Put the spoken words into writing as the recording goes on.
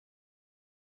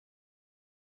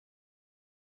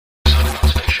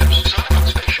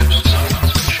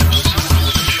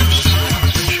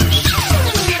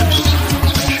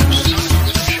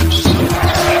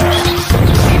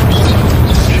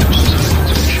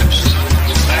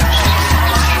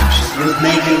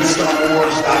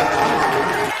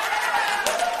StarWars.com.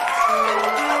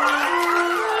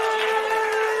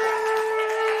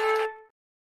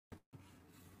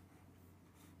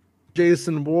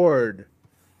 Jason Ward,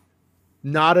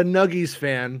 not a Nuggies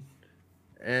fan,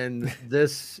 and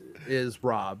this is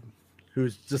Rob,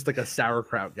 who's just like a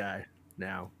sauerkraut guy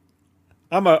now.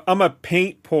 I'm a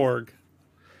paint porg.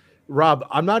 Rob,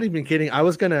 I'm not even kidding. I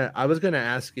was gonna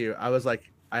ask you. I was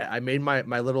like, I made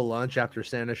my little lunch after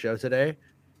Santa's show today,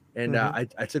 and I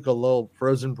took a little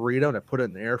frozen burrito and I put it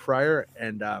in the air fryer.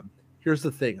 And here's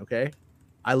the thing, okay?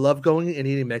 I love going and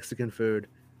eating Mexican food,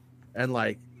 and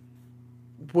like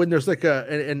when there's like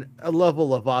a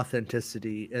level of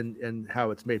authenticity in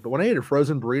how it's made. But when I ate a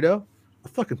frozen burrito, I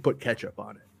fucking put ketchup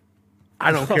on it.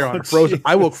 I don't care on a frozen. Jesus.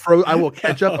 I will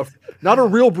ketchup. Not a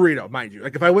real burrito, mind you.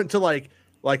 Like if I went to like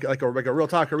a real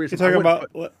taqueria. You're talking about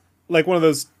like one of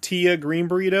those Tia green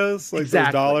burritos, like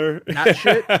exactly. those $1. That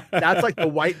shit. That's like the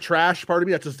white trash part of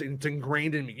me. That's just it's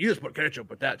ingrained in me. You just put ketchup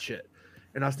with that shit.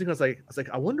 And I was thinking, I was like,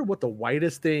 I wonder what the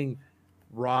whitest thing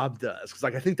Rob does, because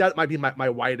like I think that might be my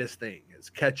whitest thing is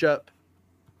ketchup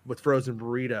with frozen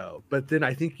burrito. But then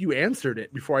I think you answered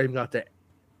it before I even got to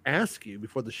ask you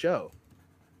before the show.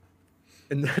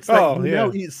 And that's like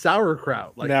now eat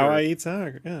sauerkraut. Like now I eat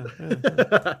sauerkraut. Yeah.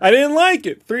 I didn't like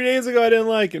it 3 days ago. I didn't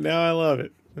like it. Now I love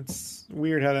it. It's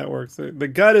weird how that works. The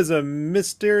gut is a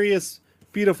mysterious,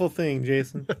 beautiful thing,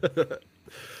 Jason.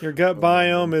 Your gut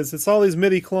biome it's all these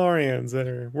midi-chlorians that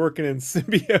are working in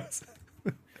symbiosis.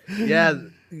 Yeah,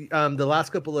 the last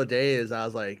couple of days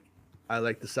I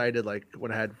decided like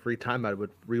when I had free time I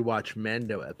would rewatch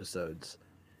Mando episodes.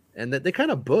 And that they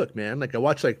kind of book, man. Like I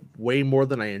watched like way more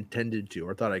than I intended to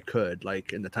or thought I could,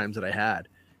 like in the times that I had.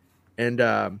 And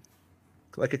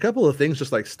like a couple of things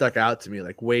just like stuck out to me,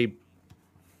 like way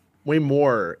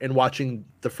more in watching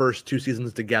the first 2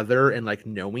 seasons together and like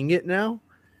knowing it now.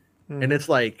 And it's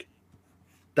like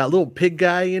that little pig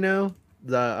guy, you know,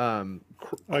 the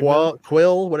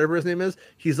Quill, whatever his name is.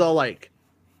 He's all like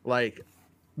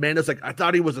Mando's like, I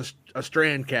thought he was a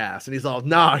Strand cast, and he's all,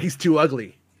 nah, he's too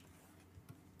ugly.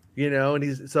 You know, and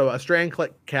he's so a Strand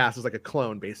cast is like a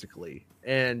clone basically,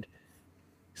 and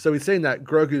so he's saying that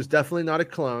Grogu's definitely not a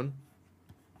clone.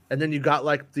 And then you got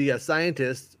like the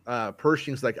scientist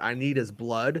Pershing's like, I need his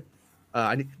blood,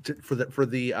 I need for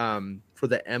the M,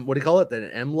 what do you call it,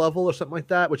 the M level or something like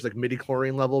that, which is like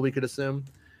midi-chlorian level we could assume.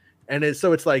 And it's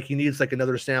like he needs like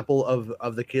another sample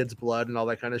of the kid's blood and all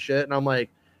that kind of shit. And I'm like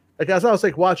as I was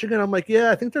like watching it, I'm like,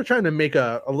 yeah, I think they're trying to make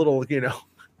a little, you know,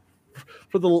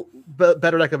 for the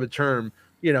better lack of a term,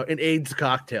 you know, an AIDS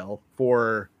cocktail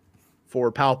for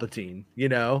Palpatine, you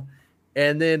know.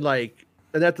 And then like,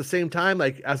 and at the same time,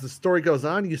 like as the story goes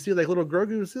on, you see like little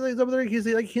Grogu, see like he's over there, he's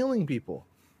like healing people.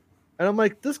 And I'm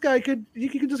like, this guy could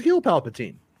just heal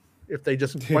Palpatine if they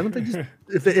just why don't they just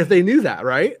if they knew that,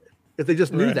 right? If they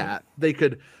just knew that, they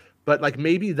could. But like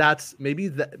maybe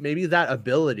that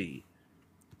ability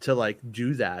to like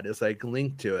do that is like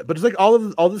linked to it. But it's like all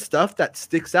the stuff that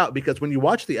sticks out, because when you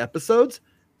watch the episodes,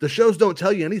 the shows don't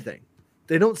tell you anything.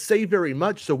 They don't say very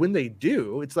much. So when they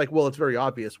do, it's like, well, it's very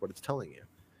obvious what it's telling you.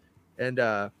 And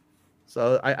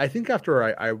so I think after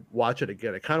I watch it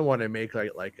again, I kind of want to make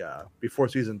like before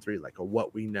season 3, like a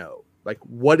what we know, like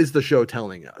what is the show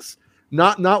telling us?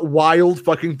 Not wild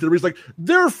fucking theories like,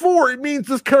 therefore it means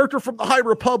this character from the High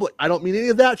Republic. I don't mean any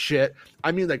of that shit.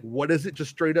 I mean, like, what is it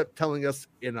just straight up telling us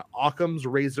in an Occam's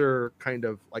razor kind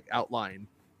of like outline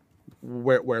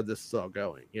where this is all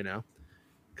going, you know?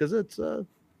 Because it's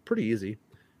pretty easy.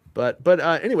 But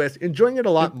anyways, enjoying it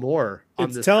a lot more.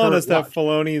 It's telling us that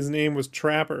Filoni's name was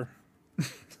Trapper.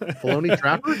 Filoni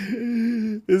Trapper?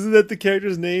 Isn't that the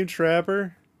character's name,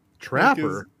 Trapper?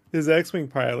 Trapper? Like his X-Wing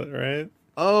pilot, right?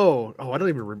 Oh, I don't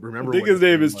even remember. I think his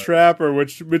name is Trapper,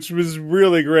 which was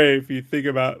really great if you think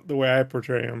about the way I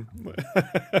portray him.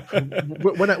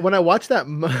 when I watched that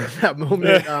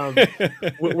moment,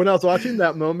 when I was watching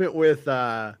that moment with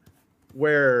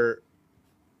where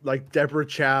like Deborah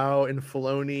Chow and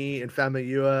Filoni and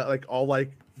Famuyiwa like all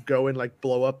like go and like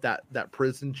blow up that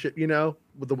prison ship, you know,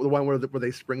 with the one where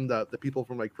they spring the people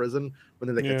from like prison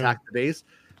when they attack the base.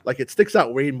 Like it sticks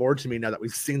out way more to me now that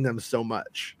we've seen them so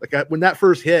much. Like when that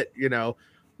first hit, you know,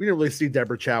 we didn't really see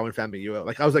Deborah Chow and Famuyiwa.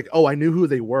 Like I was like, oh, I knew who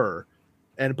they were,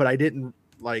 but I didn't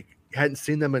hadn't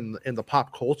seen them in the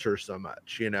pop culture so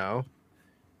much, you know.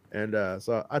 And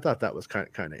so I thought that was kind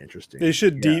of interesting. They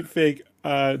should deep fake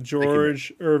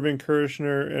George Irvin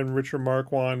Kershner and Richard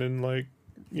Marquand in like,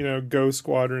 you know, Ghost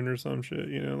Squadron or some shit,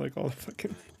 you know, like all the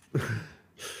fucking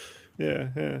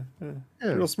yeah.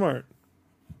 Real smart.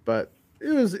 But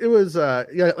it was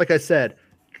like I said,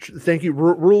 thank you,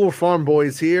 Rural Farm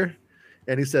Boys here.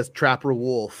 And he says Trapper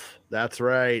Wolf. That's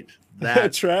right.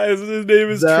 That His name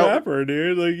is that Trapper,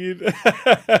 dude. Like you.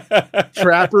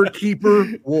 Trapper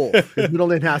Keeper Wolf. His middle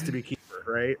name has to be Keeper,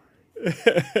 right?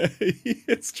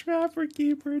 It's Trapper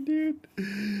Keeper, dude.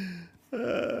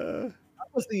 That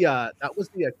was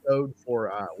the code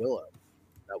for Willow.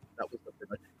 That was the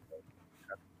production code.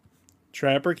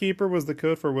 Trapper Keeper was the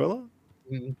code for Willow?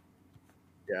 Mhm.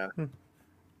 Yeah. Hmm.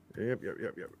 Yep.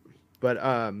 But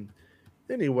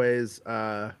anyways,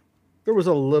 there was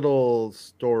a little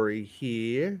story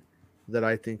here that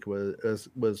I think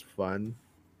was fun,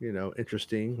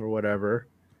 interesting or whatever.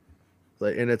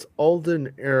 And it's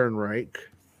Alden Ehrenreich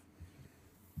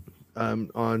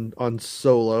on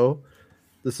Solo.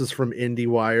 This is from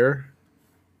IndieWire.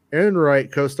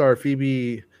 Ehrenreich co-star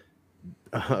Phoebe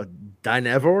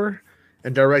Dynevor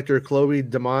and director Chloe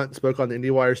DeMont spoke on the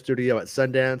IndieWire studio at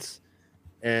Sundance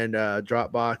and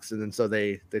Dropbox, and then so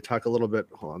they talk a little bit.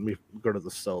 Hold on, let me go to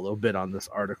the Solo bit on this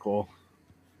article.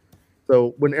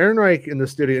 So when Ehrenreich in the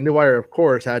studio, IndieWire, of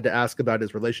course, had to ask about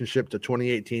his relationship to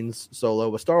 2018's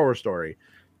Solo, A Star Wars Story,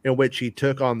 in which he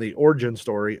took on the origin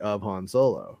story of Han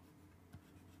Solo.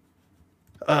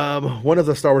 One of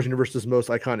the Star Wars universe's most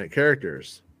iconic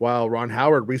characters. While Ron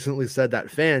Howard recently said that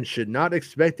fans should not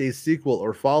expect a sequel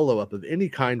or follow-up of any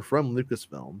kind from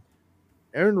Lucasfilm,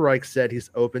 Ehrenreich said he's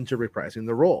open to reprising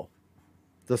the role.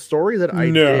 The story that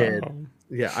I did,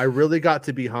 I really got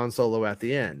to be Han Solo at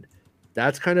the end.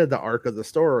 That's kind of the arc of the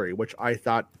story, which I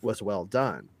thought was well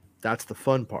done. That's the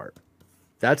fun part.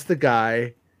 That's the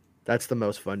guy. That's the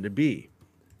most fun to be.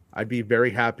 I'd be very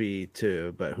happy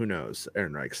to, but who knows,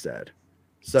 Ehrenreich said.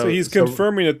 So he's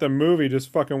confirming that the movie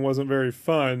just fucking wasn't very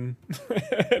fun.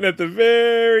 And at the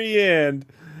very end,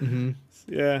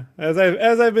 yeah, as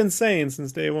I've been saying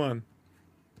since day one.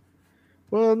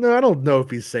 Well, no, I don't know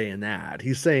if he's saying that.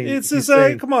 He's saying it's just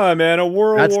come on, man. A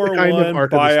World War I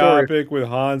biopic with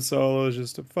Han Solo is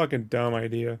just a fucking dumb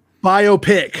idea.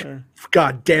 Biopic.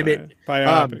 God damn it.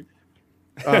 Biopic.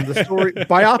 The story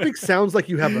biopic sounds like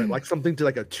you have like something to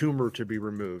like a tumor to be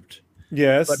removed.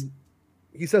 Yes. But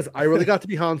he says, I really got to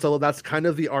be Han Solo. That's kind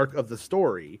of the arc of the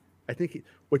story. I think,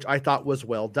 which I thought was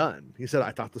well done. He said,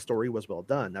 I thought the story was well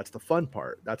done. That's the fun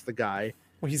part. That's the guy.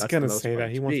 Well, he's going to say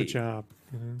that. He wants a job.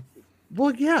 Mm-hmm.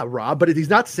 Well, yeah, Rob, but he's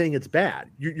not saying it's bad.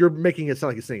 You're making it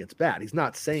sound like he's saying it's bad. He's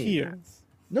not saying that.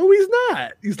 No, he's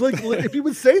not. He's like, if he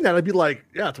was saying that, I'd be like,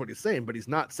 yeah, that's what he's saying. But he's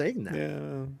not saying that.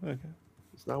 Yeah, okay.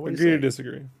 It's not what he's saying. Agree to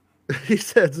disagree. He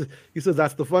says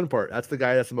that's the fun part. That's the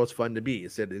guy that's the most fun to be. He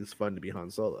said it's fun to be Han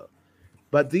Solo.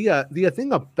 But the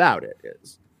thing about it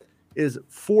is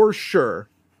for sure,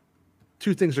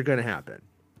 two things are going to happen.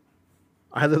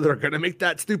 Either they're going to make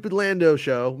that stupid Lando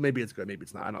show. Maybe it's good. Maybe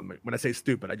it's not. I don't. When I say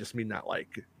stupid, I just mean not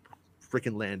like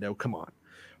freaking Lando. Come on.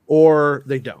 Or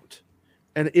they don't.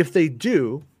 And if they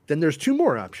do, then there's two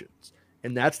more options.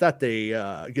 And that's that they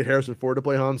get Harrison Ford to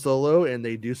play Han Solo and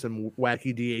they do some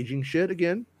wacky de-aging shit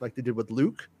again, like they did with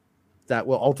Luke. That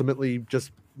will ultimately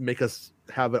just make us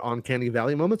have it uncanny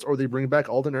valley moments, or they bring back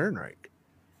Alden Ehrenreich.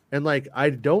 And like, I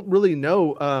don't really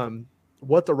know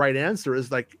what the right answer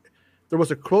is. Like, there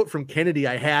was a quote from Kennedy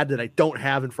I had that I don't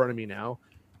have in front of me now.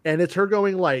 And it's her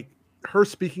going like, her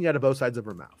speaking out of both sides of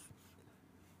her mouth.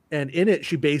 And in it,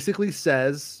 she basically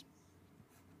says,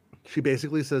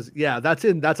 yeah,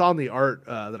 that's on the art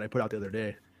that I put out the other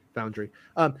day, Foundry.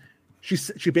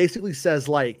 She basically says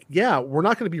like, yeah, we're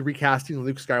not going to be recasting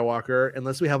Luke Skywalker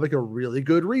unless we have like a really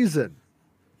good reason.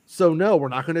 So no, we're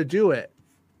not going to do it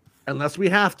unless we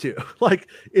have to. Like,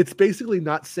 it's basically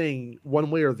not saying one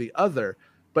way or the other,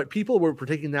 but people were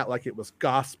taking that like it was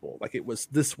gospel, like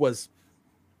this was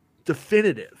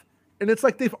definitive. And it's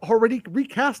like they've already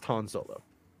recast Han Solo.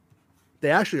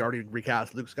 They actually already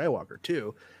recast Luke Skywalker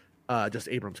too. Just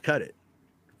Abrams cut it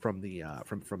from the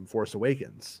from Force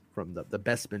Awakens, from the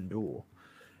Bespin duel.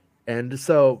 And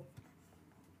so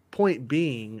point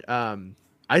being,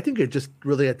 I think it just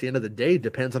really at the end of the day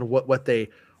depends on what they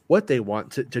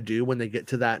want to do when they get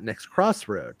to that next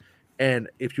crossroad. And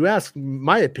if you ask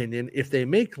my opinion, if they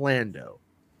make Lando,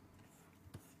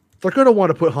 they're going to want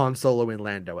to put Han Solo in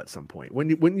Lando at some point.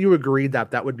 Wouldn't you agree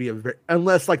that would be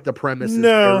unless like the premise is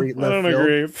very left I don't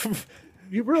agree.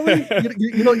 You really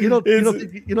you don't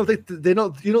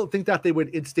think that they would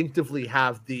instinctively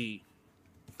have the.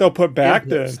 They'll put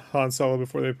Bacta in Han Solo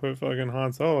before they put fucking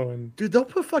Han Solo in. Dude, they'll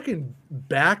put fucking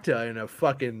Bacta in a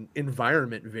fucking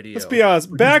environment video. Let's be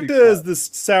honest. Bacta is the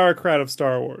sauerkraut of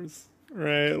Star Wars,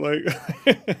 right? Like,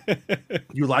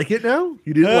 you like it now?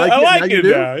 You didn't like it? I like it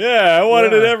now. Yeah, I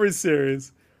wanted it every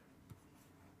series.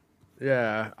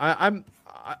 Yeah,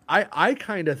 I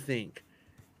kind of think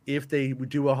if they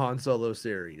do a Han Solo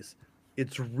series,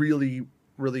 it's really,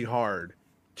 really hard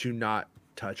to not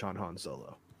touch on Han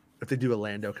Solo if they do a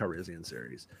Lando Calrissian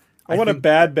series. I I want a think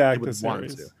bad they back to would want to,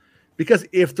 series. because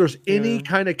if there's any Yeah.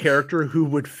 kind of character who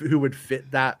would fit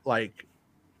that, like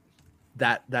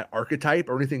that archetype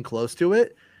or anything close to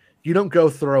it, you don't go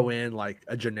throw in like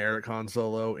a generic Han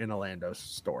Solo in a Lando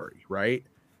story, right?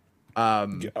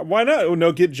 Why not? Oh,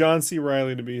 no, get John C.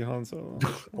 Riley to be Han Solo.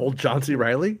 Old John C.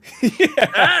 Riley, Yeah.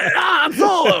 hey, Han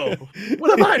Solo,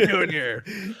 what am I doing here?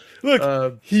 Look,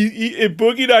 Uh,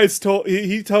 Boogie Nights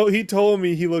he told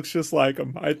me he looks just like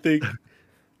him. I think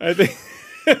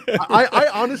I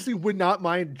honestly would not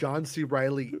mind John C.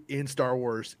 Riley in Star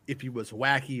Wars if he was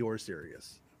wacky or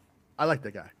serious. I like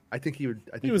that guy. I think he would.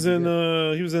 I think he was in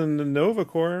the Nova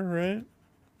Corps, right?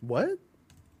 What?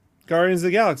 Guardians of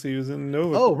the Galaxy. He was in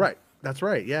Nova. Oh, Corps. right. That's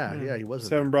right. Yeah, yeah, he wasn't.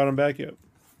 Just haven't brought him back yet.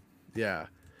 Yeah.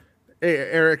 Hey,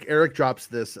 Eric drops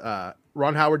this.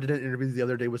 Ron Howard did an interview the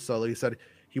other day with Solo. He said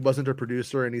he wasn't a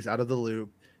producer and he's out of the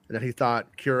loop, and that he thought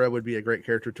Kira would be a great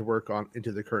character to work on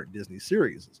into the current Disney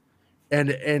series.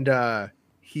 And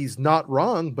he's not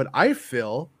wrong, but I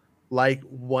feel like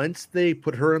once they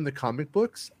put her in the comic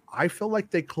books, I feel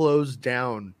like they closed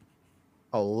down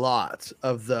a lot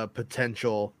of the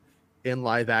potential in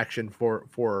live action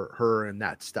for her and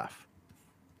that stuff.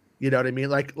 You know what I mean?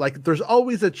 Like there's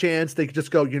always a chance they could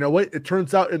just go, you know what? It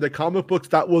turns out in the comic books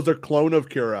that was a clone of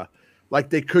Kira. Like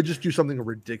they could just do something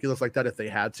ridiculous like that if they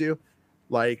had to.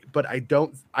 Like, but I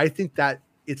think that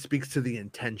it speaks to the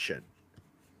intention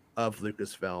of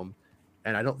Lucasfilm,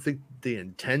 and I don't think the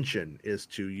intention is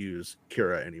to use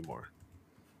Kira anymore.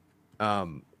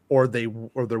 Or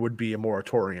there would be a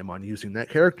moratorium on using that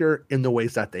character in the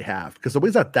ways that they have, because the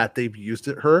ways that they've used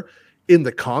her in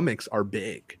the comics are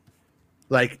big.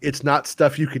 Like it's not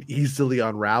stuff you could easily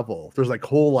unravel. There's like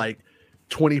whole like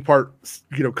 20-part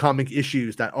comic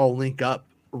issues that all link up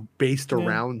based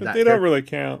around but that. They don't really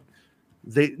count.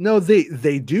 They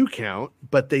do count,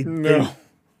 but they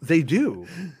do.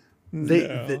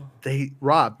 They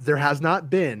Rob, there has not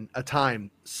been a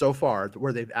time so far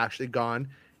where they've actually gone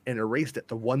and erased it.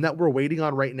 The one that we're waiting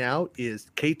on right now is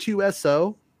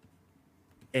K2SO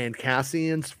and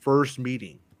Cassian's first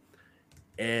meeting.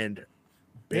 And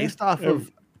based off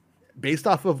of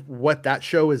what that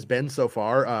show has been so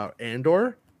far,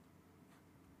 Andor,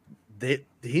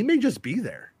 he may just be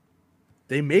there.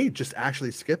 They may just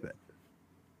actually skip it.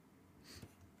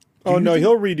 Oh no,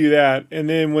 he'll redo that, and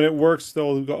then when it works,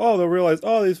 they'll go. Oh, they'll realize.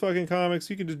 Oh, these fucking comics,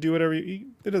 you can just do whatever. It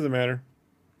doesn't matter.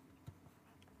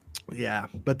 Yeah,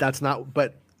 but that's not.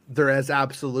 But there is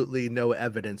absolutely no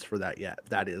evidence for that yet.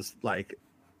 That is like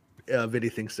of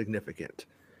anything significant.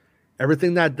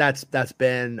 Everything that's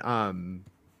been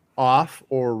off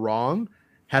or wrong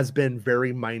has been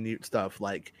very minute stuff,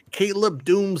 like Caleb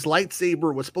Doom's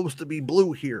lightsaber was supposed to be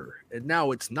blue here, and now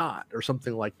it's not, or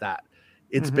something like that.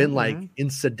 It's been like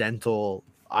incidental.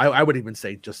 I would even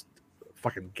say just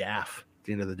fucking gaff at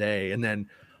the end of the day. And then,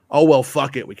 oh, well,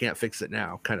 fuck it. We can't fix it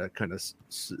now kind of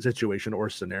situation or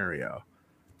scenario.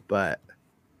 But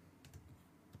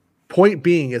point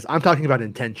being is I'm talking about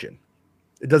intention.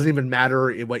 It doesn't even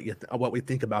matter what we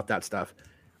think about that stuff.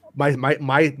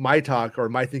 My talk or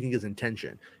my thinking is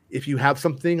intention. If you have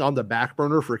something on the back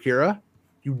burner for Kira,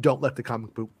 you don't let the comic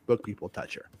book people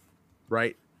touch her,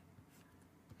 right?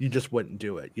 You just wouldn't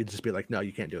do it. You'd just be like, no,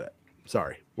 you can't do it.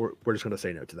 Sorry. We're just going to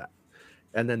say no to that.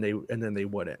 And then they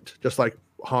wouldn't. Just like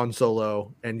Han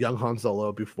Solo and young Han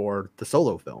Solo before the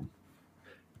Solo film.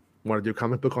 Want to do a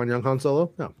comic book on young Han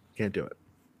Solo? No, can't do it.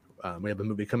 We have a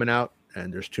movie coming out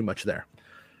and there's too much there.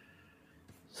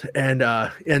 And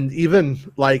even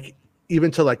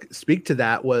to speak to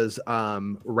that was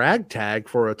Ragtag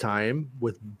for a time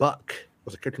with Buck. There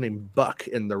was a character named Buck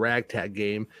in the Ragtag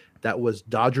game that was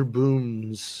Dodger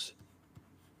Boom's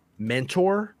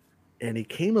mentor, and he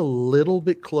came a little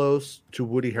bit close to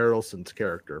Woody Harrelson's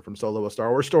character from Solo: A Star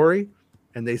Wars Story,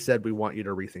 and they said we want you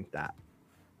to rethink that.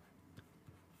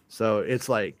 So it's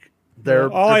like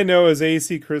I know is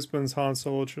AC Crispin's Han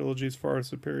Solo trilogy is far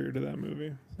superior to that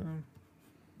movie. So.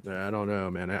 I don't know,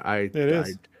 man. I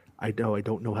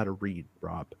don't know how to read,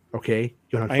 Rob. Okay,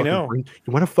 you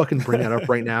want to fucking bring that up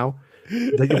right now?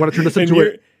 That you want to turn this into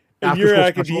it? You're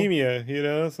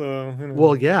academia, so.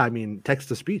 Well, yeah, I mean, text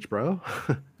to speech, bro.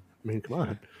 I mean, come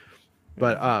on.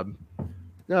 But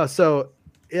no, so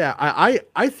yeah,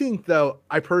 I think though,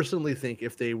 I personally think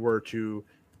if they were to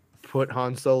put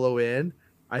Han Solo in,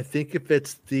 I think if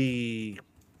it's the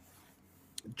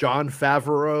Jon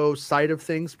Favreau side of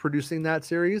things producing that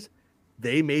series,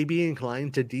 they may be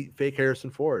inclined to deep fake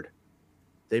Harrison Ford.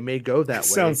 They may go that way.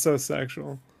 Sounds so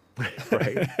sexual.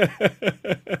 Right.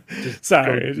 Just go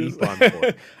Sorry, deep on for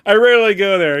it. I rarely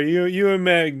go there. You and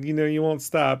Meg, you won't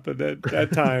stop, but that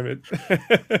time it.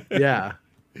 Yeah.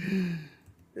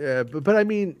 Yeah, but I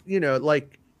mean,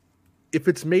 like if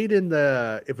it's made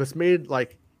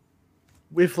like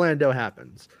if Lando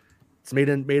happens, it's made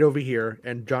over here,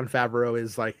 and Jon Favreau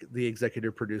is like the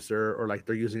executive producer, or like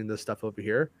they're using this stuff over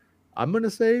here. I'm gonna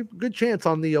say good chance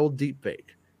on the old deep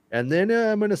fake, and then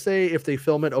I'm gonna say if they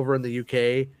film it over in the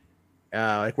UK,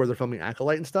 like where they're filming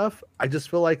Acolyte and stuff, I just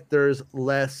feel like there's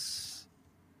less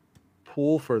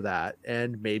pool for that,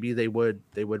 and maybe they would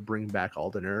bring back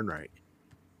Alden Ehrenreich.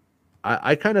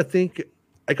 I kind of think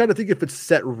if it's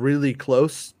set really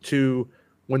close to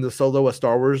when the Solo a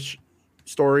Star Wars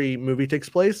story movie takes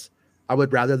place, I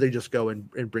would rather they just go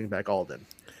and bring back Alden.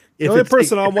 The only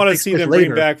person I want to see them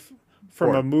bring back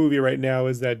from a movie right now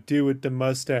is that dude with the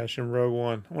mustache in Rogue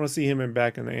One. I want to see him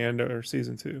back in the Andor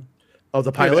season 2. Oh,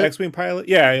 the pilot? The X-Wing pilot?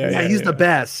 Yeah. He's the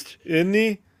best. Isn't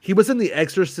he? He was in the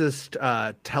Exorcist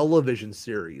television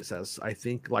series as, I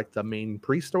think, like the main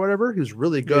priest or whatever. He was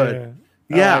really good.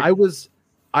 Yeah,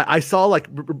 I saw like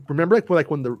remember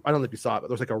when the I don't know if you saw it, but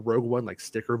there was like a Rogue One like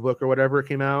sticker book or whatever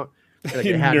came out. And, like,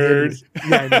 it had nerd.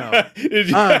 Yeah, I know.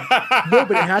 No,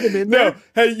 but it had him in there. No,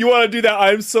 hey, you want to do that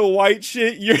I'm so white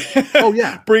shit? Oh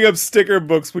yeah. Bring up sticker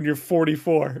books when you're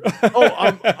 44. Oh,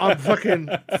 I'm fucking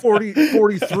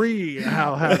 43.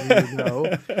 How have you know?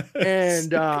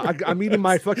 And I'm eating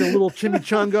my fucking little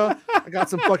chimichanga. I got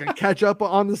some fucking ketchup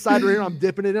on the side right here. I'm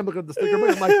dipping it in. Look at the sticker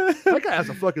book. I'm like, that guy has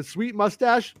a fucking sweet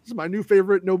mustache. This is my new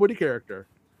favorite nobody character.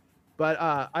 But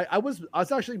I was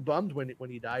actually bummed when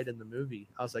he died in the movie.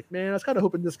 I was like, man, I was kind of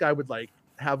hoping this guy would like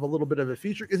have a little bit of a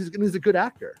feature because he's a good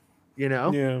actor,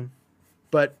 Yeah.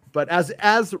 But as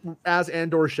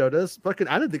Andor showed us, fucking,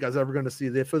 I didn't think I was ever going to see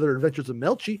the further adventures of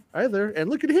Melchi either. And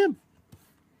look at him.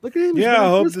 Yeah,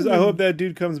 I hope that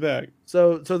dude comes back.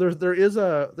 So there is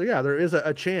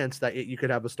a chance that you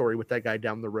could have a story with that guy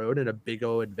down the road and a big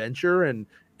old adventure and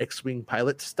X-wing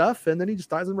pilot stuff, and then he just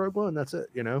dies in Rogue One. That's it,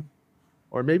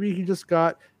 Or maybe he just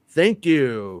got, thank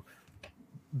you.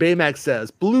 Baymax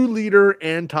says, Blue Leader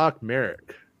Antok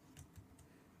Merrick.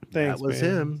 Thanks, that was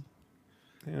man.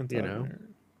 him. Merrick.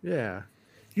 Yeah.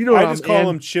 I just call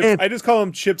him Chips. I just call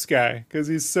him Chips Guy because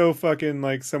he's so fucking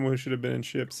like someone who should have been in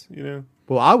Chips,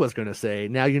 Well, I was going to say,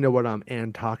 now you know what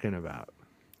I'm talking about.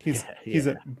 He's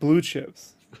a Blue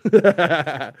Chips.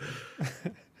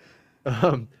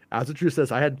 As the Truth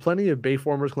says, I had plenty of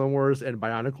Bayformers, Clone Wars, and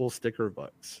Bionicle sticker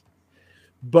books.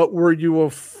 But were you a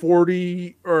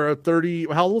 40 or a 30?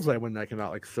 How old was I when that came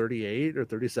out? Like 38 or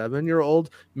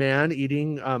 37-year-old man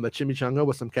eating a chimichanga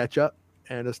with some ketchup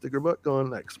and a sticker book,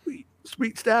 going like,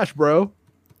 sweet stash, bro.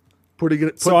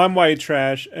 So I'm white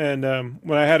trash, and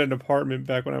when I had an apartment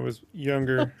back when I was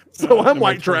younger, so I'm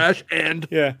white trash, and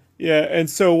yeah. And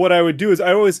so what I would do is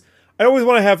I always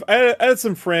want to have. I had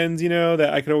some friends,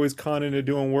 that I could always con into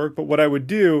doing work. But what I would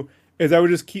do is I would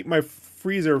just keep my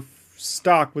freezer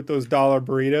stocked with those dollar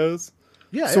burritos.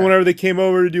 Yeah. So whenever they came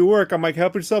over to do work, I'm like,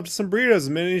 help yourself to some burritos as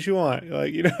many as you want.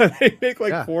 Like, they make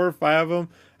like 4 or 5 of them.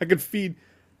 I could feed.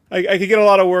 I could get a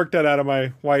lot of work done out of my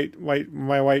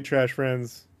white trash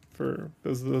friends for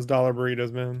those dollar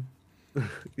burritos, man.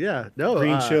 Yeah. No.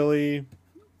 Green chili.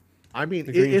 I mean,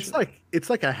 it's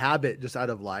like a habit just out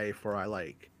of life where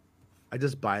I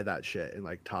just buy that shit and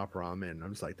like Top Ramen.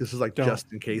 I'm just like, this is like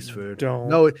just in case food.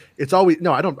 It's always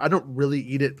no. I don't really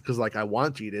eat it because like I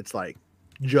want to eat it. It's like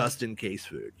just in case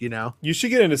food. You should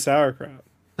get into sauerkraut.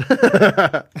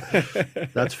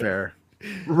 That's fair.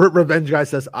 Revenge Guy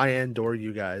says, I adore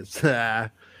you guys.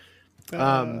 You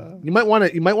might want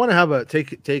to have a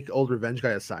take old Revenge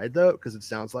Guy aside though, because it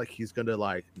sounds like he's gonna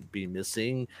like be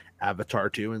missing Avatar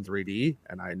 2 in 3D,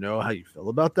 and I know how you feel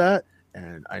about that,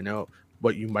 and I know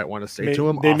what you might want to say to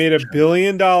him. They made $1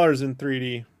 billion in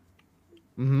 3D.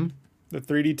 Mm-hmm. The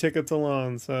 3D tickets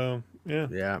alone. So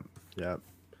yeah.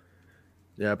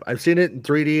 I've seen it in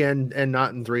 3D and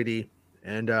not in 3D,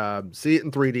 and see it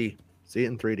in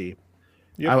 3D.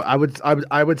 Yep.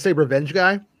 I would say Revenge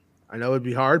Guy. I know it'd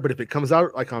be hard, but if it comes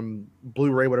out like on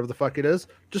Blu-ray, whatever the fuck it is,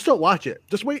 just don't watch it.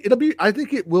 Just wait. I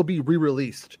think it will be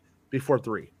re-released before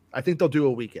 3. I think they'll do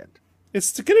a weekend.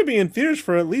 It's going to be in theaters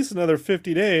for at least another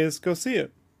 50 days. Go see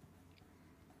it.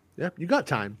 Yeah, you got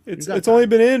time. It's only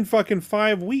been in fucking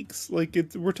 5 weeks. Like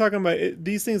we're talking about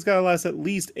these things got to last at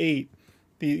least 8.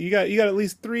 You got at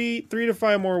least 3 to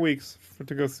 5 more weeks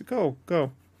to go.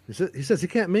 Go. He says he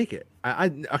can't make it.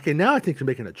 Okay, now I think you're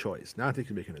making a choice. Now I think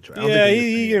you're making a choice. I don't Yeah, think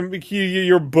he can make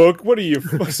your book. What are you,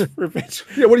 revenge?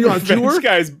 Yeah, what are you on revenge tour?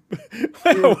 Guys,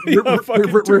 what are you on fucking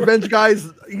tour? Revenge Guys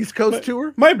East Coast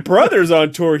tour? My brother's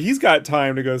on tour. He's got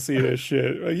time to go see this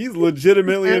shit. Like, he's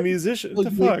legitimately a musician. What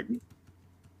the fuck?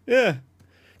 Yeah.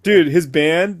 Dude, his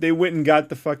band, they went and got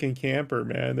the fucking camper,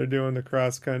 man. They're doing the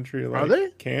cross country like Are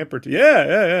they? camper.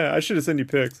 Yeah. I should have sent you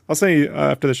pics. I'll send you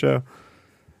after the show.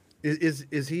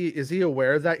 Is he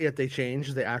aware that if they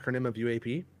changed the acronym of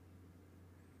UAP?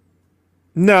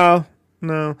 No.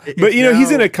 But you know,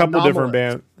 he's in a couple different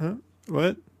bands. Huh?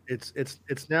 What?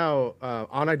 It's now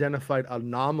unidentified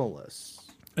anomalous.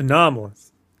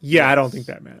 Anomalous. Yeah, Yes. I don't think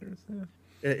that matters. Yeah.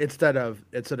 Instead of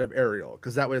Ariel,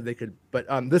 because that way they could. But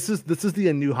this is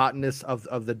the new hotness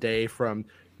of the day from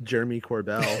Jeremy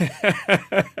Corbell.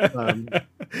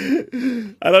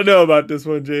 I don't know about this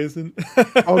one, Jason.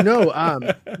 Oh no,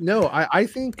 no, I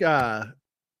think I'm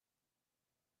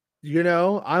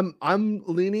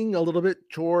leaning a little bit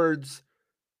towards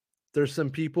there's some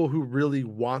people who really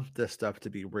want this stuff to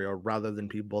be real rather than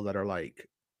people that are like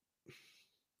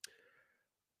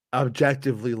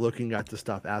objectively looking at the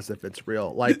stuff as if it's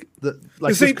real. Like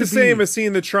this ain't the same as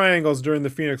seeing the triangles during the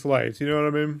Phoenix Lights. You know what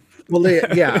I mean? Well,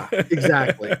 yeah,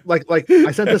 exactly. Like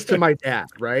I sent this to my dad,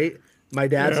 right? My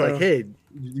dad's like, "Hey, do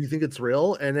you think it's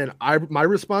real?" And then my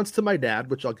response to my dad,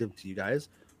 which I'll give to you guys,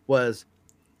 was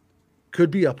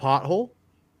could be a pothole,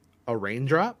 a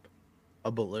raindrop,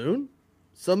 a balloon,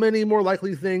 so many more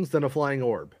likely things than a flying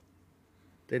orb.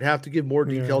 They'd have to give more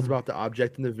details about the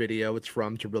object in the video it's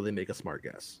from to really make a smart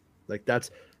guess. Like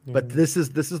that's, but this is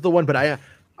the one. But I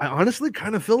honestly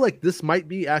kind of feel like this might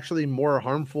be actually more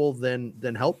harmful than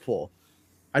helpful.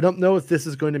 I don't know if this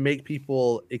is going to make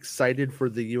people excited for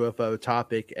the UFO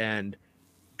topic and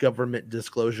government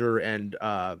disclosure and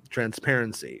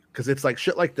transparency, because it's like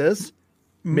shit like this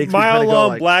makes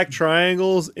mile-long black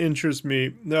triangles interest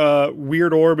me.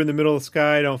 Weird orb in the middle of the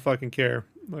sky, I don't fucking care.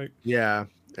 Like, yeah.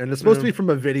 And it's supposed to be from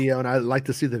a video, and I like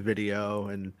to see the video.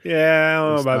 And yeah, I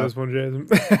don't know about this one, Jason.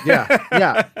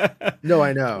 yeah. No,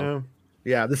 I know.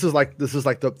 Yeah, this is like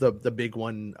the big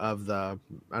one of the,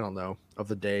 I don't know, of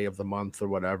the day, of the month, or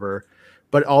whatever.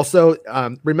 But also,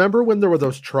 remember when there were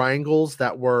those triangles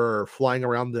that were flying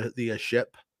around the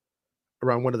ship,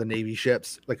 around one of the Navy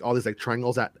ships, like all these like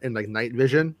triangles in like night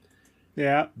vision?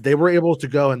 Yeah, they were able to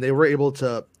go and they were able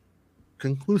to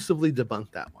conclusively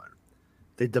debunk that one.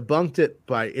 They debunked it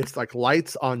by it's like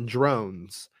lights on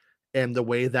drones, and the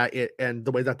way that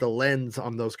the lens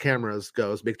on those cameras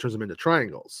turns them into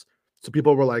triangles. So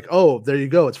people were like, "Oh, there you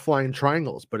go, it's flying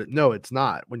triangles." But no, it's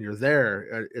not. When you're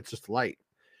there, it's just light.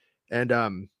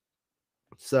 And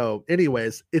so,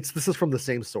 anyways, this is from the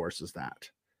same source as that,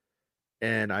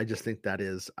 and I just think that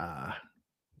is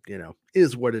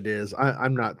is what it is.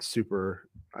 I'm not super.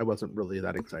 I wasn't really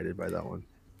that excited by that one.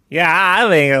 Yeah, I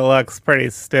think it looks pretty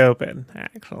stupid,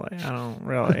 actually. I don't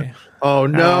really. Oh,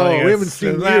 no. We haven't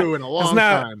seen you in a long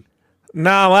time.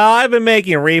 No, well, I've been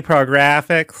making repro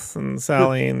graphics and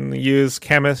selling used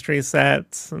chemistry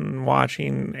sets and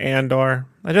watching Andor.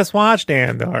 I just watched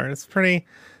Andor. It's pretty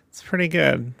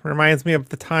good. Reminds me of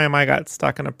the time I got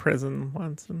stuck in a prison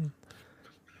once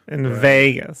in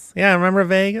Vegas. Yeah, remember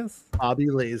Vegas? Bobby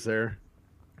Laser.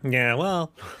 Yeah,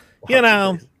 well,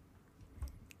 Laser.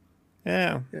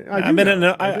 Yeah, I've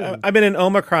been in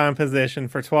Omicron position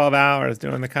for 12 hours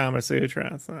doing the Kama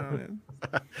Sutra. So.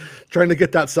 Trying to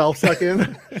get that self suck in.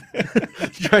 the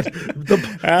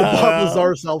Bob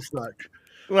Lazar self suck.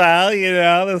 Well,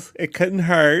 it couldn't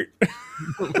hurt.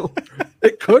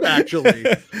 It could actually.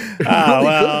 It could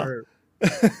hurt.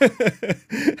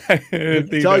 I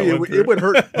tell you, it would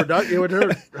hurt. It would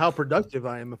hurt how productive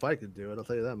I am if I could do it. I'll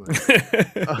tell you that much.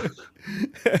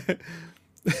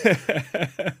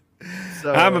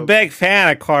 So, I'm a big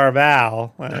fan of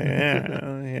Corbell.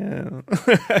 Yeah.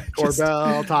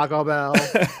 Corbell, Taco Bell,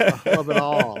 I love it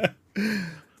all.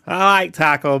 I like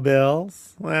Taco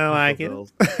Bills. I like it.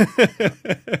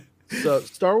 So,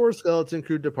 Star Wars Skeleton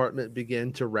Crew Department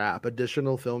begin to wrap.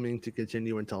 Additional filming to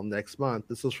continue until next month.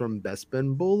 This was from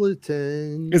Bespin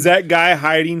Bulletin. Is that guy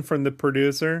hiding from the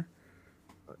producer?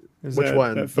 Which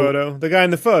one? That photo? The guy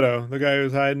in the photo. The guy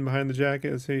who's hiding behind the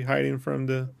jacket. Is he hiding from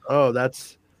the... Oh,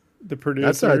 that's... The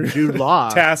producer. That's Jude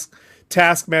Law.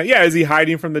 Taskmaster. Yeah, is he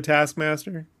hiding from the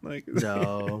Taskmaster? Like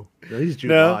no, he's Jude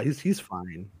Law. He's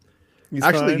fine.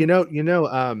 Actually,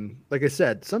 fine? Like I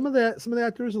said, some of the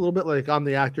actors a little bit like I'm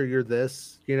the actor, you're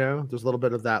this. There's a little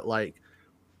bit of that like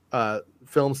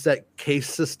film set case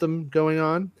system going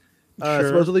on. Sure.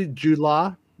 Supposedly Jude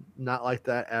Law, not like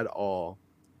that at all.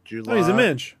 Jude Law. Oh, he's a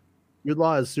Minch. Jude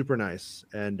Law is super nice,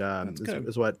 and That's good.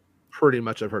 is what pretty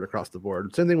much I've heard across the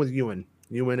board. Same thing with Ewan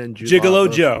and Jude Law, Gigolo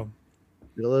both Joe.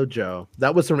 Gigolo Joe.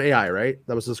 That was from AI, right?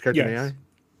 That was his character in AI. Yes.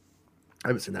 I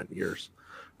haven't seen that in years.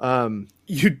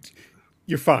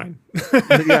 You're fine.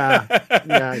 Yeah,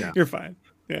 I know. You're fine.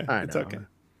 Yeah, I it's know. okay.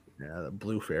 Yeah, the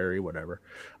Blue Fairy, whatever.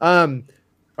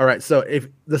 All right, so if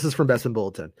this is from Best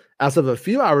Bulletin, as of a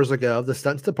few hours ago, the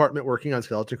stunts department working on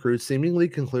Skeleton Crew seemingly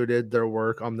concluded their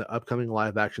work on the upcoming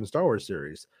live-action Star Wars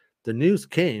series. The news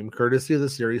came courtesy of the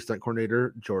series stunt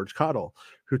coordinator George Cottle,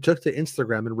 who took to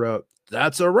Instagram and wrote,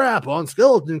 "That's a wrap on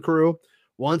Skeleton Crew.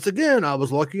 Once again, I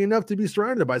was lucky enough to be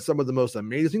surrounded by some of the most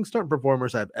amazing stunt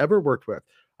performers I've ever worked with.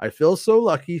 I feel so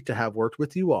lucky to have worked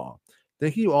with you all.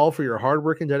 Thank you all for your hard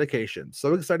work and dedication.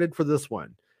 So excited for this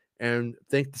one." And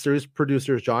thank the series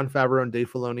producers Jon Favreau and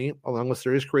Dave Filoni, along with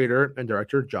series creator and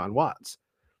director John Watts.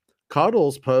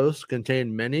 Cottle's post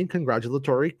contained many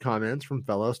congratulatory comments from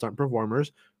fellow stunt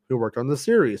performers who worked on the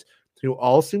series, who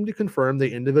all seem to confirm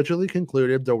they individually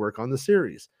concluded their work on the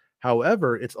series.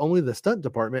 However, it's only the stunt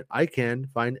department I can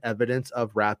find evidence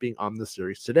of wrapping on the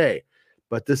series today.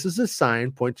 But this is a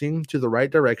sign pointing to the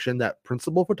right direction that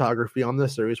principal photography on the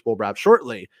series will wrap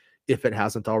shortly, if it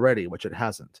hasn't already, which it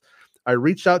hasn't. I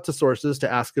reached out to sources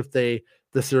to ask if the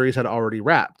series had already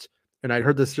wrapped, and I'd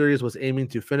heard the series was aiming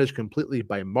to finish completely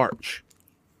by March.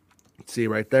 See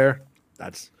right there?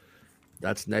 That's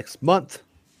next month.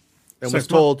 And was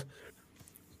told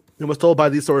by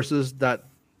these sources that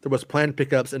there was planned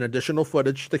pickups and additional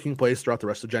footage taking place throughout the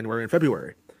rest of January and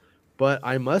February. But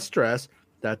I must stress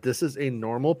that this is a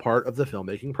normal part of the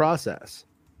filmmaking process.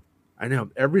 I know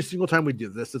every single time we do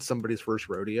this, it's somebody's first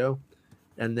rodeo,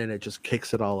 and then it just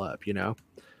kicks it all up,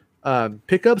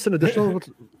 pickups and additional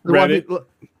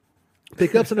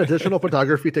pickups and additional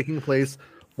photography taking place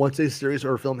once a series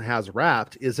or film has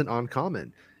wrapped isn't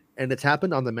uncommon, and it's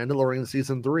happened on The Mandalorian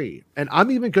season 3. And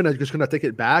I'm even just gonna take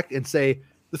it back and say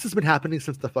this has been happening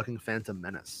since the fucking Phantom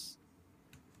Menace.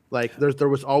 Like there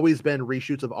was always been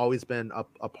reshoots have always been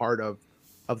a part of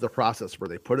the process where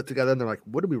they put it together and they're like,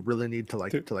 what do we really need to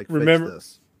remember fix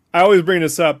this? I always bring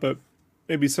this up, but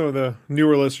maybe some of the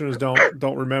newer listeners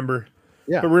don't remember.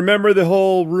 Yeah. But remember the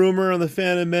whole rumor on the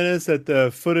Phantom Menace that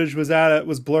the footage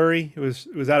was blurry. It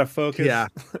was out of focus. Yeah.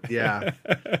 Yeah.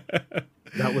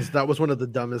 that was one of the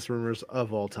dumbest rumors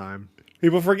of all time.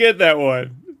 People forget that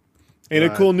one. And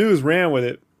a Cool News ran with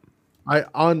it.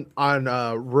 When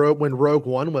Rogue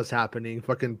One was happening,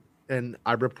 and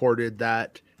I reported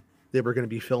that they were going to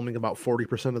be filming about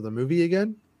 40% of the movie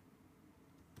again.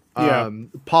 Yeah.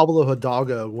 Pablo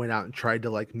Hidalgo went out and tried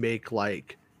to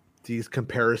make these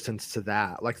comparisons to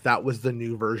that. Like that was the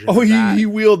new version. Oh, he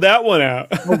wheeled that one out.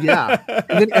 Oh yeah.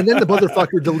 And then the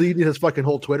motherfucker deleted his fucking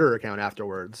whole Twitter account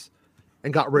afterwards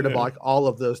and got rid of all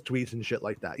of those tweets and shit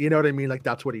like that. You know what I mean? Like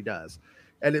that's what he does.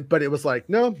 But it was like,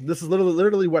 no, this is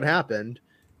literally what happened.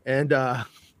 And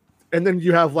then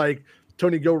you have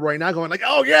Tony Gilroy now going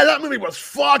oh yeah, that movie was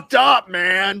fucked up,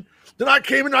 man. Then I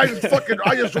came in, I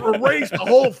just erased the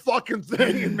whole fucking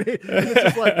thing, and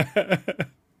it's just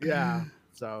yeah.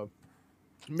 So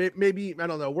maybe I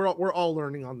don't know. We're all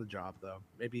learning on the job, though.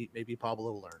 Maybe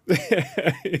Pablo will learn.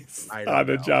 He's on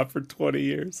the job for 20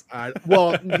 years.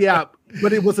 Well, yeah,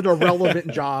 but it was an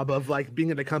irrelevant job of being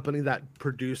in a company that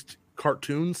produced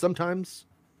cartoons sometimes.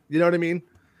 You know what I mean?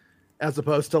 As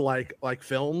opposed to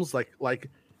films,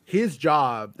 his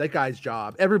job, that guy's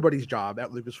job, everybody's job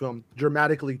at Lucasfilm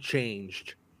dramatically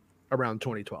changed around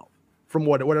 2012 from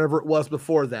whatever it was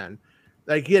before then.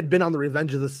 He had been on the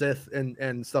Revenge of the Sith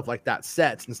and stuff like that,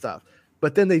 sets and stuff.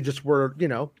 But then they just were,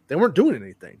 they weren't doing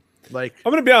anything. I'm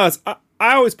going to be honest. I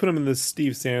always put them in the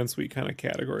Steve Sansweet kind of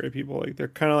category of people. They're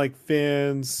kind of like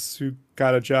fans who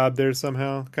got a job there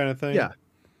somehow kind of thing. Yeah.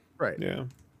 Right. Yeah.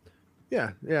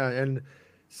 Yeah. Yeah. And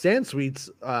Sansweet's,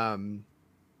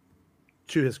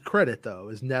 to his credit, though,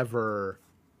 is never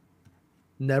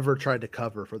tried to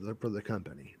cover for the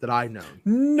company that I know.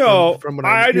 No, from what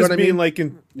I just mean,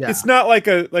 it's not like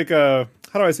a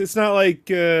how do I say? It's not like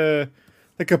a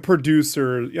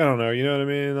producer. I don't know. You know what I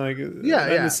mean?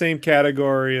 In the same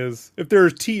category as if there are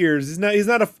tiers. He's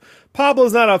not a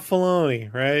Pablo's not a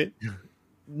Filoni, right?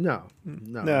 No,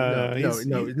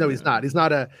 he's not. He's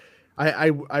not a.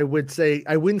 I would say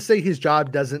I wouldn't say his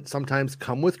job doesn't sometimes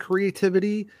come with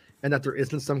creativity. And that there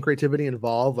isn't some creativity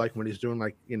involved, when he's doing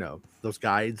those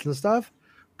guides and stuff,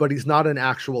 but he's not an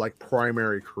actual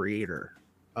primary creator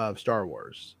of Star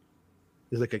Wars.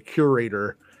 He's a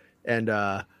curator, and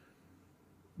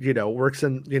works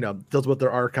in deals with their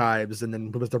archives, and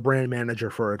then was the brand manager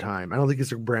for a time. I don't think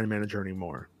he's a brand manager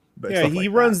anymore. But yeah, he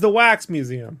runs the Wax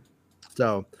Museum.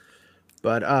 So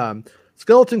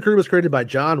Skeleton Crew was created by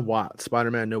John Watts,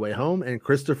 Spider-Man No Way Home, and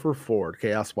Christopher Ford,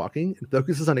 Chaos Walking, and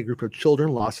focuses on a group of children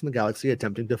lost in the galaxy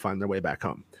attempting to find their way back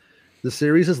home. The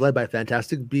series is led by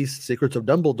Fantastic Beasts, Secrets of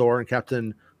Dumbledore, and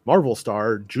Captain Marvel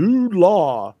star Jude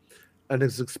Law, and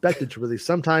is expected to release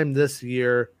sometime this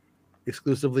year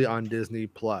exclusively on Disney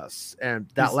Plus. And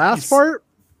that last part,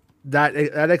 that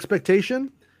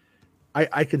expectation,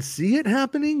 I can see it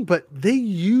happening, but they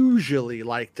usually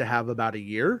like to have about a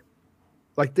year.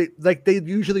 Like they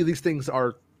usually, these things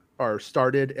are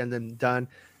started and then done,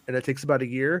 and it takes about a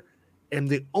year. And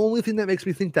the only thing that makes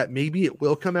me think that maybe it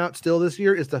will come out still this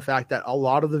year is the fact that a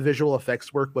lot of the visual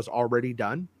effects work was already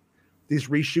done. These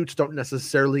reshoots don't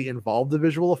necessarily involve the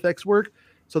visual effects work,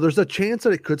 so there's a chance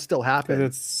that it could still happen.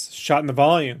 It's shot in the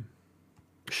volume.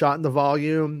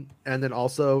 And then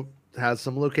also has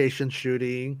some location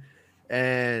shooting,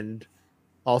 and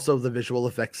also the visual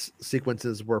effects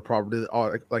sequences were probably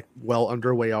like well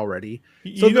underway already.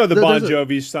 So you know the Bon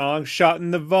Jovi song, "Shot in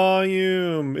the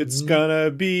Volume." It's gonna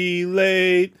be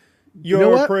late.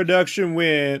 Your production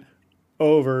went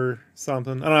over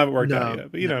something. I don't have it worked out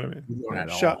yet, but you know what I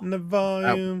mean. Shot in the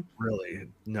volume. Really?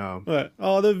 No. But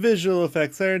all the visual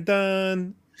effects are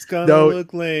done. It's gonna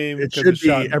look lame. It should be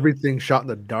everything shot in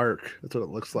the dark. That's what it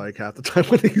looks like half the time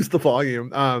when they use the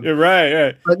volume. You're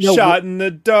right. No, shot in the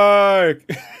dark.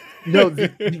 No,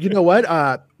 you know what?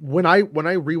 When I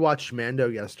rewatched Mando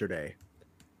yesterday,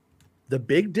 the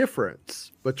big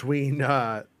difference between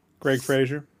Greg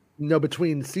Fraser,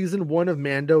 between season 1 of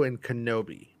Mando and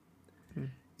Kenobi,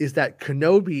 is that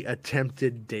Kenobi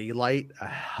attempted daylight a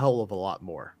hell of a lot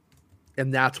more,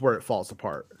 and that's where it falls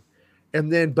apart.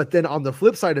 But then on the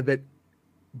flip side of it,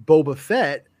 Boba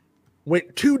Fett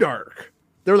went too dark.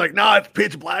 They're like, nah, it's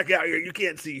pitch black out here. You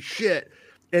can't see shit.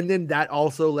 And then that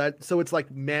also led, so it's like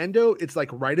Mando, it's like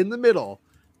right in the middle.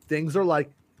 Things are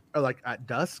like at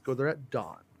dusk or they're at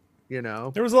dawn, you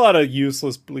know? There was a lot of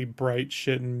uselessly bright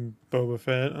shit in Boba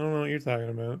Fett. I don't know what you're talking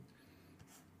about.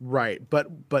 Right. But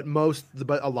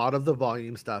a lot of the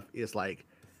volume stuff is like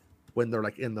when they're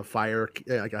like in the fire,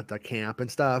 like at the camp and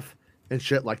stuff. And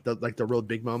shit, like the real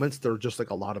big moments, there's just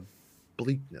like a lot of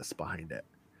bleakness behind it,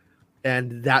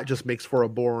 and that just makes for a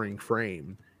boring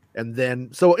frame. And then,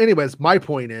 so anyways, my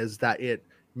point is that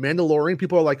Mandalorian,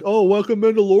 people are like, oh, welcome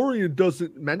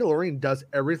Mandalorian does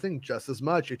everything just as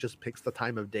much. It just picks the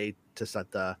time of day to set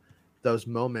those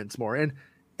moments more.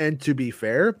 And to be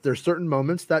fair, there's certain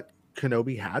moments that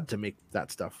Kenobi had to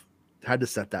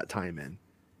set that time in,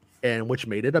 and which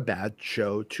made it a bad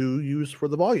show to use for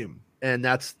the volume. And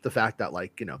that's the fact that,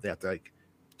 like, you know, they have to like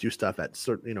do stuff at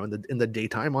certain, you know, in the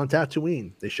daytime on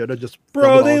Tatooine. They should have just,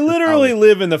 bro, they literally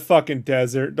live in the fucking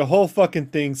desert. The whole fucking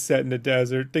thing's set in the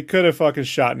desert. They could have fucking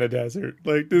shot in the desert.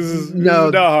 Like, this is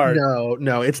not hard.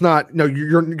 No, it's not. No,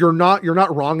 you're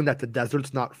not wrong in that the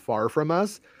desert's not far from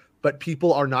us, but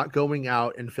people are not going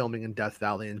out and filming in Death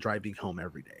Valley and driving home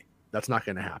every day. That's not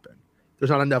going to happen.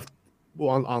 There's not enough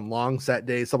on long set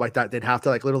days, stuff like that. They'd have to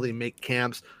like literally make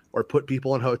camps or put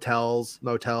people in hotels,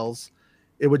 motels.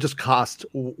 It would just cost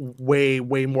way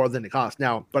more than it costs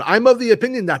now. But I'm of the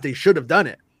opinion that they should have done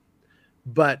it.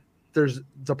 But there's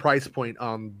the price point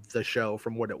on the show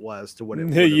from what it was to what it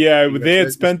was. Yeah, if they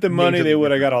had spent the money, they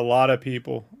would have got a lot of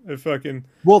people. They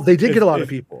did get a lot of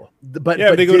people. But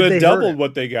they would have doubled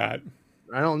what they got.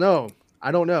 I don't know.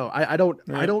 I don't know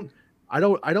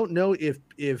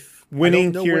if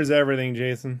winning cures everything,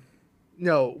 Jason.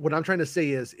 No, what I'm trying to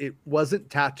say is it wasn't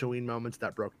Tatooine moments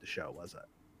that broke the show, was it?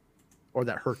 Or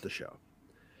that hurt the show.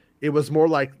 It was more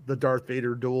like the Darth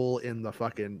Vader duel in the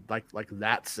fucking like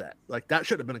that set. Like that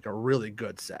should have been like a really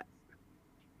good set.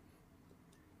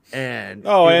 And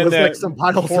and was that like some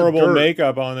horrible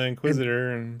makeup on the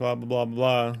Inquisitor and blah blah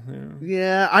blah blah.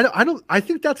 Yeah, I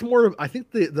think that's more of, I think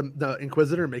the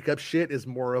Inquisitor makeup shit is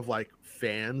more of like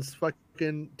fans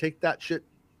fucking take that shit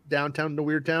downtown to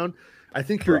Weird Town. I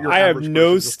think I have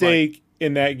no stake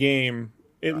in that game.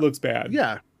 It looks bad.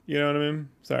 Yeah. You know what I mean?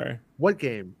 Sorry. What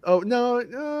game? Oh, no,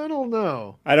 I don't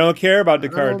know. I don't care about the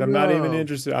card. I'm not even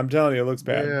interested. I'm telling you, it looks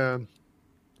bad.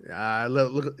 Yeah.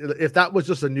 Look, if that was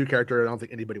just a new character, I don't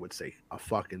think anybody would say a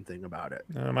fucking thing about it.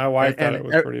 My wife thought it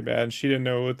was pretty bad. She didn't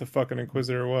know what the fucking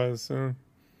Inquisitor was. So.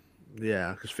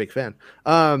 Yeah, because fake fan.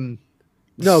 No,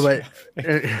 but...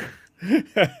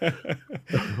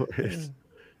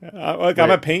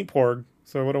 I'm a paint porg,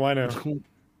 so what do I know?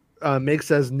 Make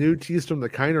says new tease from the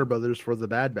Kiner brothers for the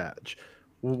Bad Batch.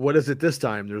 What is it this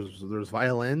time? There's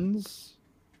violins.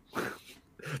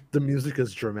 The music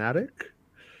is dramatic.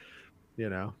 You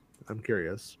know, I'm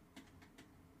curious.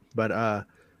 But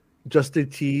just a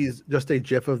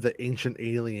gif of the ancient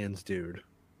aliens, dude.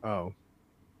 Oh.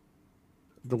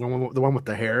 the one with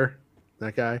the hair,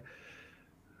 that guy.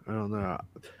 I don't know.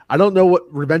 I don't know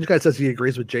what Revenge Guy says. He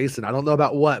agrees with Jason. I don't know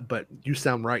about what, but you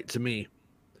sound right to me.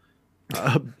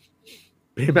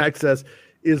 Baymax says,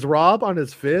 "Is Rob on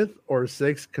his 5th or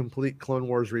 6th complete Clone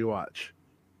Wars rewatch?"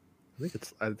 I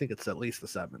think it's at least the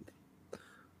 7th.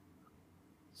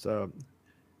 So,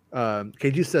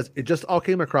 KG says it just all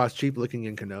came across cheap looking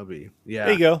in Kenobi. Yeah,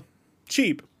 There you go.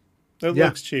 Cheap. It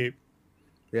looks cheap.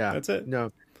 Yeah, That's it.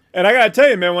 No, and I gotta tell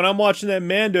you, man, when I'm watching that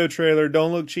Mando trailer,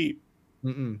 don't look cheap.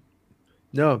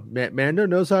 No, Mando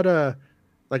knows how to.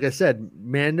 Like I said,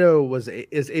 Mando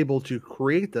is able to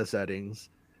create the settings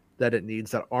that it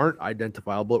needs that aren't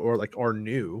identifiable or like are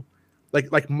new,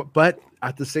 but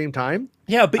at the same time,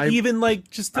 yeah. But even like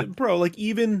just bro, like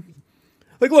even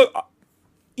like look,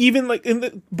 even like in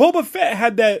the Boba Fett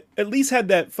had that at least had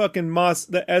that fucking Moss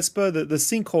the Espa the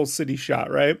sinkhole city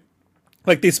shot, right?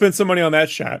 Like they spent some money on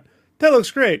that shot. That looks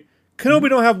great. Kenobi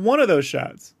don't have one of those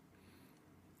shots.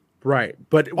 Right,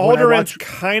 but Alderin's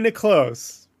kind of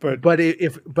close, but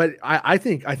I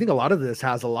think a lot of this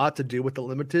has a lot to do with the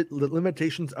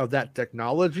limitations of that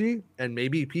technology, and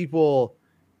maybe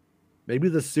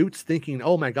the suits thinking,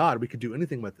 "Oh my god, we could do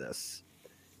anything with this."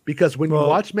 Because when you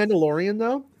watch Mandalorian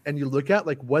though, and you look at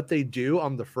like what they do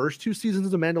on the first 2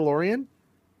 seasons of Mandalorian,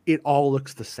 it all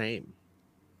looks the same.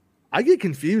 I get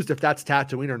confused if that's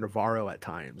Tatooine or Navarro at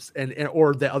times, and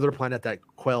or the other planet that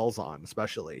Quell's on,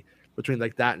 especially between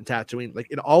like that and Tatooine. Like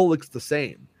it all looks the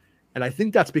same, and I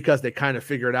think that's because they kind of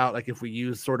figured out like if we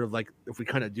use sort of like if we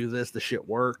kind of do this, the shit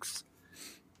works.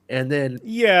 And then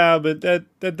yeah, but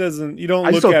that doesn't you don't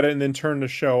look at it and then turn the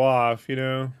show off, you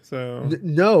know. So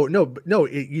no,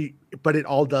 but it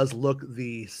all does look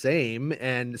the same,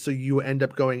 and so you end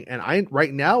up going. And I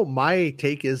right now my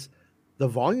take is the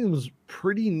volume's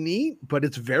pretty neat, but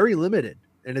it's very limited,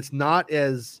 and it's not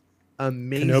as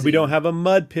amazing. Kenobi don't have a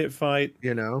mud pit fight,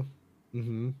 you know.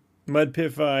 Mud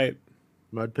pit fight,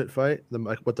 what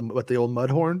the old mud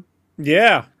horn,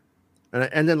 yeah.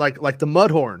 And then like the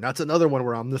mud horn, that's another one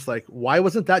where I'm just like, why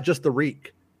wasn't that just the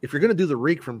Reek? If you're gonna do the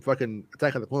Reek from fucking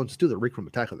Attack of the Clones, just do the Reek from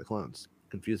Attack of the Clones.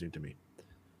 Confusing to me,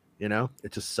 you know.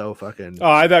 It's just so fucking.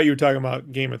 Oh, I thought you were talking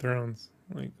about Game of Thrones.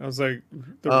 Like I was like,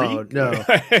 the Reek? No,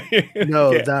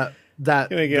 no, that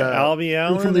gonna get Albie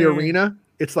Allen from the arena.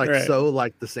 It's like so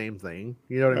like the same thing.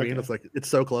 You know what I mean? It's like it's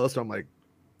so close. So I'm like,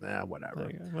 whatever.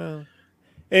 Okay. Well,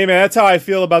 hey man, that's how I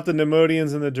feel about the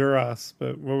Nemodians and the Duras.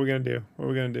 But what are we gonna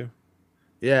do?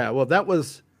 Yeah, well, that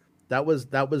was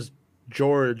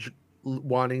George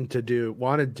wanted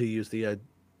to use the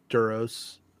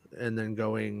Duros, and then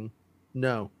going,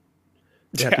 no,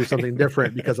 you have to do something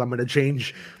different because I'm going to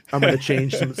change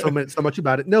so much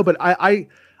about it. No, but I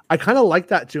kind of like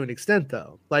that to an extent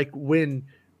though. Like when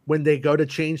they go to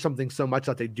change something so much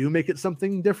that they do make it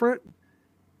something different,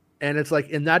 and it's like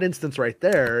in that instance right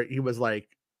there, he was like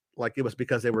it was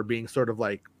because they were being sort of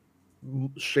like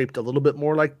shaped a little bit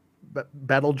more like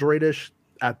battle droidish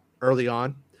at early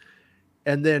on,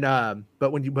 and then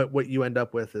but what you end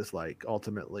up with is like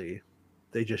ultimately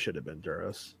they just should have been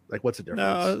Duros. Like what's the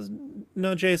difference?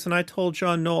 No, Jason, I told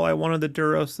John Knoll I wanted the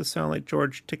Duros to sound like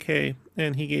George Takei,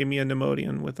 and he gave me a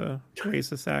Nemodian with a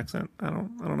racist accent. I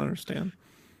don't understand.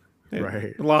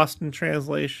 Right, lost in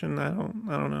translation. I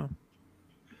don't know.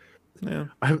 Yeah,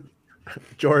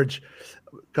 George,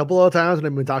 a couple of times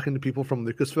when I've been talking to people from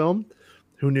Lucasfilm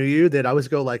who knew you, they'd always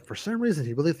go like, for some reason,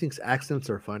 he really thinks accents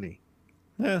are funny.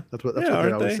 Yeah, that's what they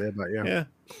always say about you. Yeah,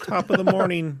 top of the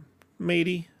morning,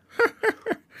 matey.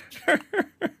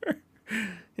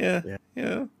 yeah.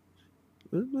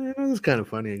 It's kind of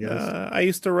funny, I guess. I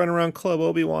used to run around Club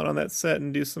Obi-Wan on that set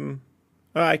and do some.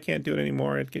 I can't do it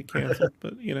anymore; it'd get canceled.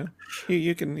 But you know,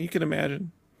 you can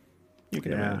imagine. You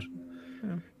can imagine.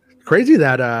 Yeah. Crazy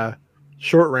that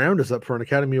Short Round is up for an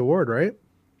Academy Award, right?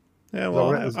 Yeah,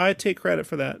 well, I take credit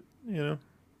for that, you know.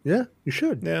 Yeah, you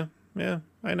should. Yeah,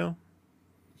 I know.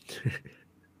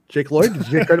 Jake Lloyd? Did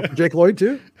you get credit for Jake Lloyd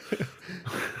too?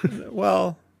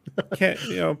 Well,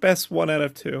 best 1 out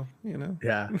of 2, you know.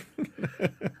 Yeah.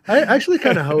 I actually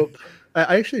kind of hope.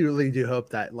 I actually really do hope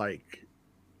that like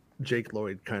Jake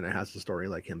Lloyd kind of has a story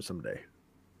like him someday,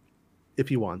 if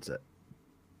he wants it.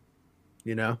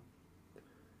 You know.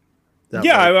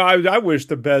 I wish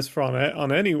the best for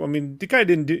on anyone. I mean, the guy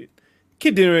didn't do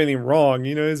anything wrong.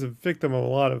 You know, he's a victim of a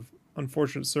lot of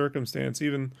unfortunate circumstance.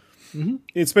 Even,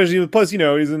 especially plus, you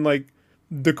know, he's in like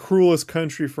the cruelest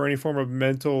country for any form of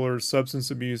mental or substance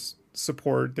abuse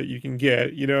support that you can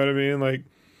get. You know what I mean? Like,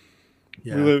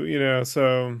 we live, you know.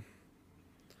 So,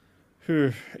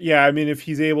 yeah. I mean, if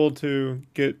he's able to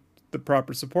get the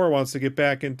proper support, wants to get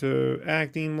back into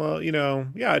acting, well, you know,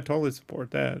 yeah, I totally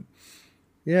support that.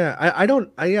 Yeah,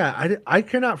 I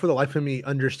cannot for the life of me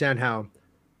understand how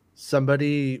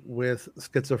somebody with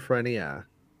schizophrenia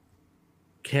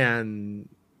can,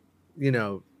 you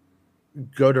know,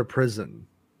 go to prison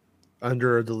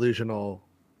under a delusional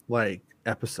like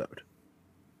episode.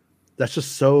 That's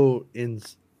just so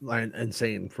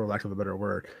insane, for lack of a better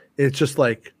word. It's just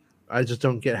like I just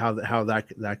don't get how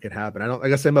that could happen. I don't. I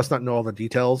guess I must not know all the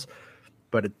details,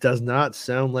 but it does not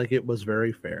sound like it was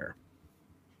very fair.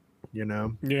 You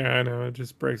know. Yeah, I know. It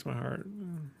just breaks my heart.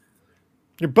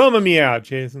 You're bumming me out,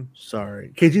 Jason.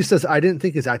 Sorry. KG says I didn't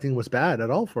think his acting was bad at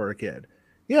all for a kid.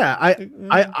 Yeah,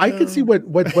 I could see No.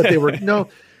 what they were. No,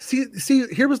 see,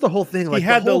 here was the whole thing. He Like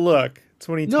had the look. It's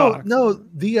when he talks. no,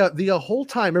 the whole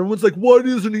time everyone's like, "What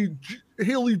isn't he,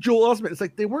 Haley Joel Osment?" It's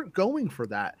like they weren't going for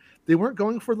that. They weren't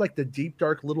going for like the deep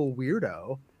dark little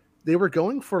weirdo. They were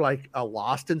going for like a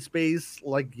Lost in Space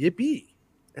like yippee,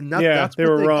 and that's they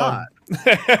what were they wrong.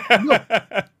 got. No,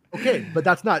 okay, but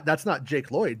that's not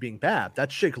Jake Lloyd being bad.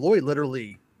 That's Jake Lloyd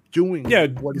literally doing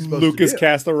what he's supposed Lucas to do.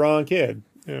 cast the wrong kid.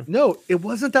 Yeah. No, it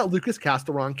wasn't that Lucas cast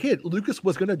the wrong kid. Lucas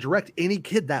was going to direct any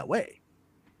kid that way.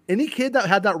 Any kid that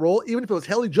had that role, even if it was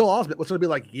Haley Joel Osment, was going to be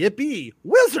like, yippee,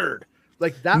 wizard.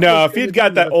 Like that. No, if he'd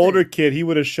got that older kid, he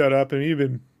would have shut up and he'd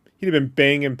have been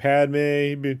banging Padme.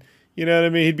 He'd been, you know what I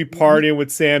mean? He'd be partying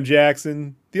with Sam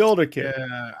Jackson, the older kid.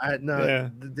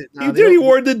 He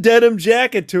wore the denim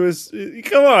jacket to his.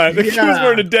 Come on, the kid was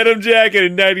wearing a denim jacket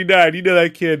in '99. You know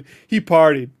that kid? He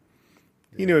partied.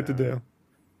 He knew what to do.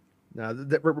 Now,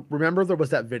 remember there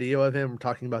was that video of him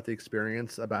talking about the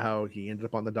experience, about how he ended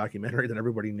up on the documentary that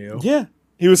everybody knew. Yeah,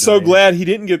 he was so glad he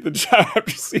didn't get the job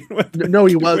after seeing what.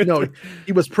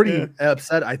 He was pretty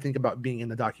upset, I think, about being in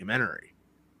the documentary.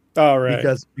 Oh, right.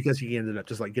 Because he ended up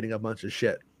just like getting a bunch of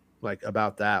shit like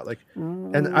about that. Like,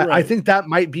 and I think that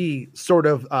might be sort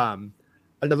of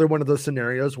another one of those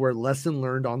scenarios where lesson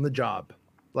learned on the job.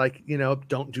 Like,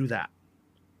 don't do that.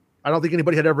 I don't think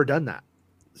anybody had ever done that.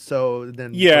 So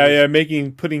then,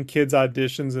 putting kids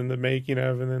auditions in the making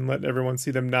of, and then letting everyone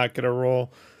see them not get a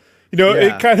role.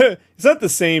 It kind of, it's not the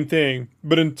same thing,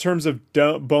 but in terms of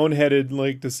boneheaded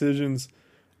like decisions,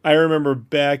 I remember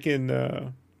back in,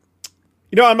 I'm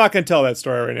not going to tell that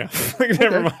story right now. Like,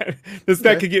 never mind.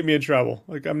 That could get me in trouble.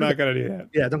 Like, I'm not going to do that.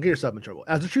 Yeah, don't get yourself in trouble.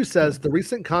 As the truth says, the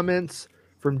recent comments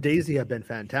from Daisy have been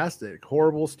fantastic.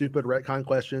 Horrible, stupid retcon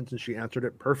questions, and she answered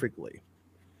it perfectly.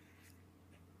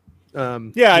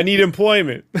 I need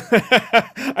employment.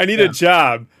 I need a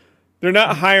job. They're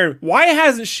not hiring. Why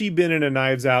hasn't she been in a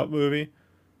Knives Out movie?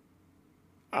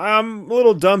 I'm a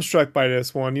little dumbstruck by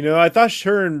this one. I thought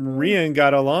her and Rian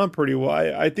got along pretty well.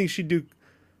 I think she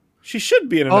should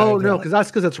be in a Knives Out. Oh no,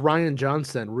 because it's Ryan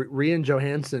Johnson. Rian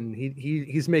Johansson.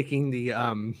 He's making the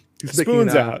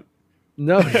Spoons Out.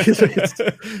 No,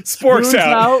 Sporks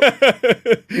Out.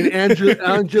 And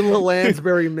Angela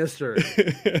Lansbury Mystery.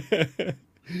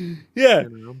 Yeah,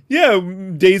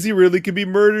 Daisy really could be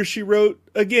Murder, She Wrote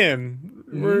again.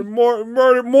 More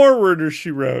Murder,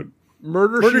 She Wrote.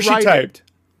 Murder she typed.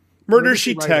 Murder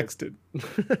she texted.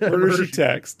 Murder she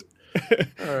text.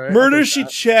 Right, Murder she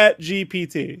chat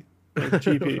GPT. Or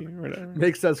GP or whatever.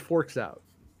 Nick says Forks Out.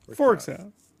 Forks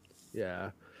out.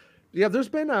 Yeah. There's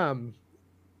been the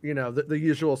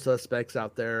usual suspects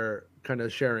out there kind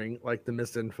of sharing like the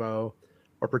misinfo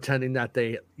or pretending that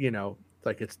they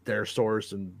like it's their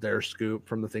source and their scoop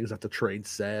from the things that the trade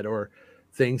said or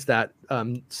things that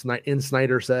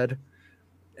Snyder said.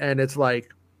 And it's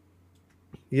like,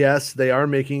 yes, they are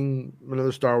making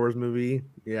another Star Wars movie.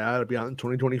 Yeah, it'll be out in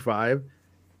 2025.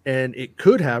 And it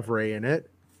could have Rey in it.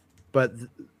 But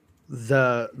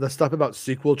the stuff about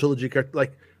sequel trilogy,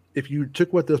 like if you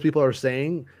took what those people are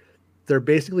saying, they're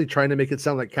basically trying to make it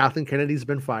sound like Kathleen Kennedy's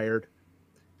been fired,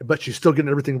 but she's still getting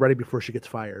everything ready before she gets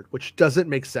fired, which doesn't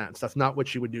make sense. That's not what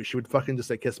she would do. She would fucking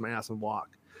just kiss my ass and walk.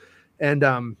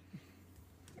 And,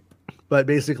 but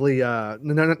basically,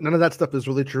 none of that stuff is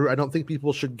really true. I don't think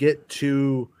people should I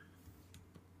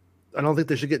don't think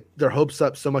they should get their hopes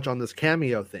up so much on this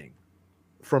cameo thing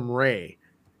from Rey,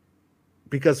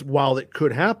 because while it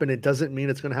could happen, it doesn't mean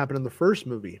it's going to happen in the first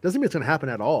movie. It doesn't mean it's going to happen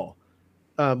at all.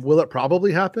 Will it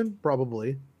probably happen?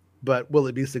 Probably. But will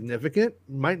it be significant?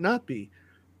 Might not be.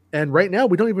 And right now,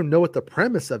 we don't even know what the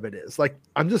premise of it is. Like,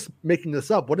 I'm just making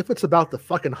this up. What if it's about the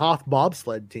fucking Hoth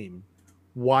bobsled team?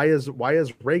 Why is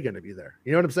Rey going to be there?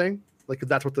 You know what I'm saying? Like,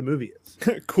 that's what the movie is.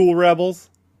 Cool Rebels.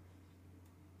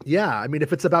 Yeah, I mean,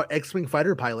 if it's about X-Wing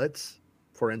fighter pilots,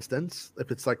 for instance,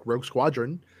 if it's like Rogue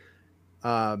Squadron,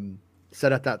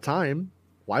 set at that time,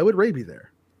 why would Rey be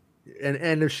there?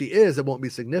 And if she is, it won't be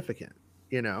significant.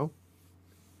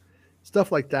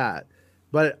 Stuff like that.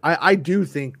 But I do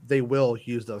think they will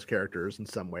use those characters in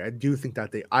some way. I do think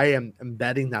that I am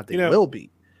embedding that they will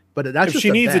be. But that's if just she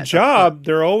a needs bet. a job,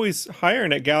 they're always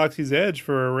hiring at Galaxy's Edge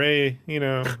for a Ray,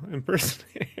 impersonator.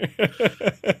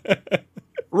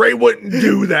 Ray wouldn't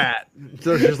do that.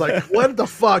 So she's like, "What the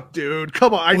fuck, dude?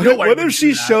 Come on! I know." What if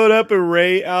she showed up in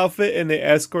Ray outfit and they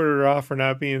escorted her off for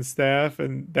not being staff,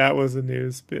 and that was a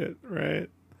news bit, right?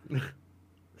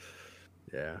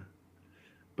 Yeah,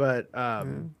 but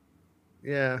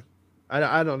yeah,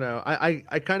 I don't know.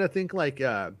 I kind of think like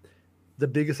the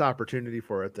biggest opportunity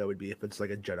for it though would be if it's like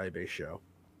a Jedi based show,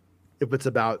 if it's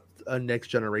about a next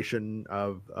generation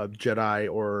of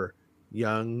Jedi or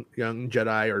young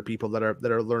Jedi or people that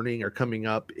are learning or coming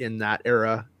up in that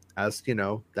era, as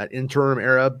that interim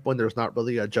era when there's not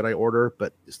really a Jedi Order,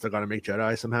 but you still got to make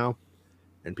Jedi somehow,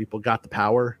 and people got the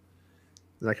power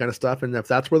and that kind of stuff. And if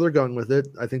that's where they're going with it,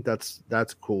 I think that's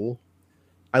cool.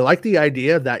 I like the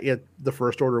idea that the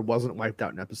First Order wasn't wiped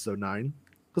out in Episode 9,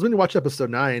 because when you watch Episode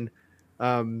 9,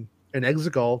 in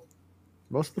Exegol,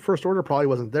 most of the First Order probably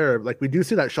wasn't there. Like we do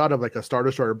see that shot of like a Star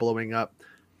Destroyer blowing up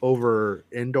over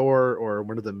Endor or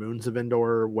one of the moons of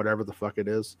Endor, whatever the fuck it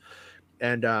is,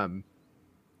 and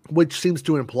which seems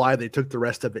to imply they took the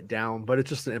rest of it down, but it's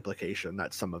just an implication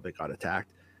that some of it got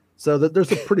attacked. So that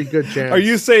there's a pretty good chance. Are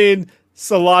you saying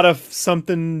a lot of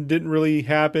something didn't really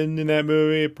happen in that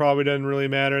movie? It probably doesn't really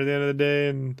matter at the end of the day,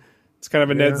 and it's kind of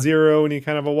a net zero and you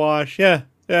kind of a wash. Yeah,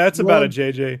 that's about a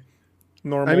JJ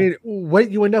normal. I mean,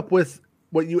 what you end up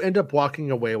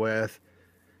walking away with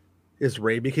is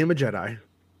Rey became a Jedi.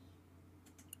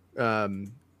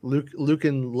 Luke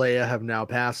and Leia have now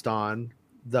passed on.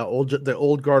 The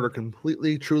old guard are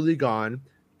completely, truly gone,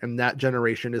 and that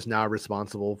generation is now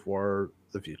responsible for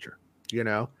the future.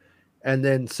 And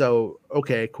then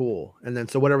okay, cool. And then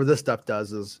so whatever this stuff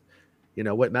does is,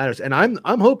 what matters. And I'm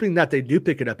hoping that they do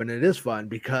pick it up and it is fun,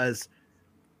 because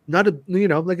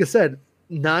like I said,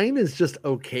 9 is just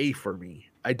okay for me.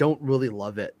 I don't really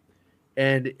love it,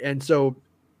 and so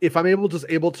if I'm able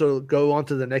to go on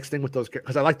to the next thing with those,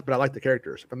 because I like the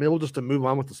characters. If I'm able just to move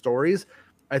on with the stories,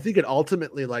 I think it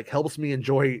ultimately like helps me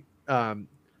enjoy 7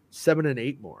 and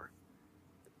 8 more.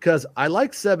 Because I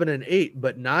like 7 and 8,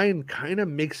 but 9 kind of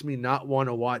makes me not want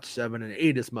to watch 7 and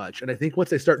 8 as much. And I think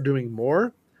once they start doing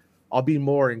more, I'll be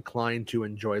more inclined to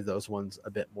enjoy those ones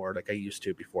a bit more, like I used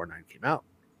to before 9 came out.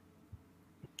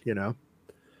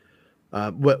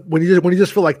 When you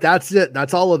just feel like that's it,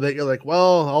 that's all of it, you're like,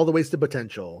 well, all the wasted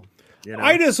potential.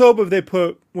 I just hope if they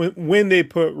put when they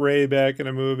put Rey back in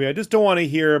a movie, I just don't want to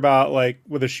hear about like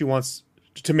whether she wants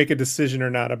to make a decision or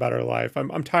not about her life.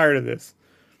 I'm tired of this.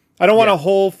 I don't want a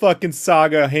whole fucking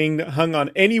saga hung on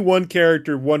any one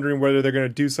character wondering whether they're going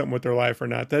to do something with their life or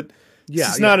not.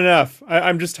 That's not enough.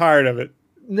 I'm just tired of it.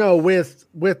 No, with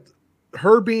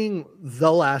her being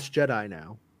the Last Jedi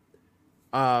now,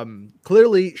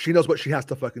 clearly she knows what she has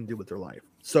to fucking do with her life.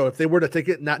 So if they were to take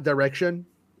it in that direction,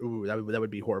 that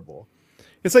would be horrible.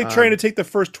 It's like trying to take the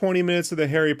first 20 minutes of the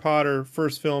Harry Potter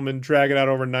first film and drag it out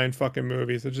over 9 fucking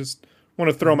movies. I just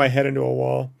want to throw my head into a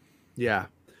wall. Yeah.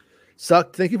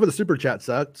 Suck. Thank you for the super chat.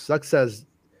 Suck says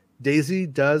Daisy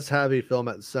does have a film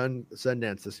at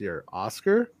Sundance this year.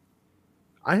 Oscar?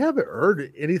 I haven't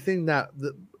heard anything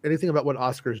about what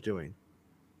Oscar's doing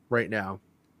right now.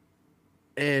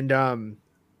 And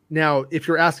now, if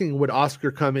you're asking, would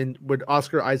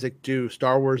Oscar Isaac do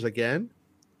Star Wars again?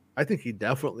 I think he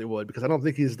definitely would, because I don't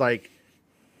think he's like,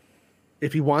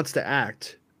 if he wants to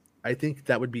act, I think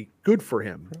that would be good for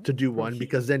him to do one,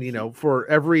 because then, for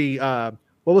every, what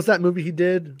was that movie he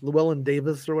did? Llewellyn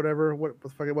Davis or whatever? What the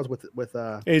fuck it was with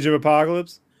Age of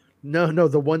Apocalypse? No,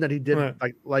 the one that he did,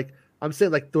 like I'm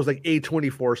saying, like those like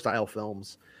A24 style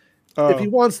films. Oh. If he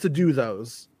wants to do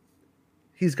those,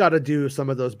 he's got to do some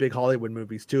of those big Hollywood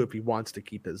movies too. If he wants to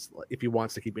keep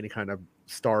any kind of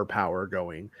star power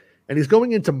going, and he's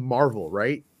going into Marvel,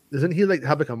 right? Doesn't he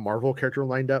have like a Marvel character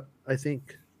lined up? I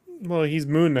think. Well, he's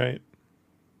Moon Knight.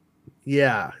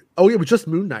 Yeah. Oh, it was just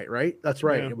Moon Knight, right? That's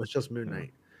right. Yeah. It was just Moon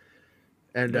Knight.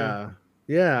 And I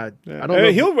don't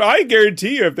know. I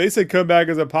guarantee you, if they said come back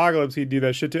as Apocalypse, he'd do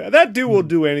that shit too. That dude will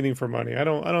do anything for money. I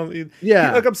don't.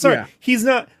 Yeah. I'm sorry. Yeah. He's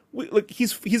not. Look,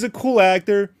 he's a cool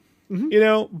actor,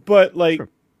 but like,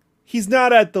 he's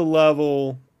not at the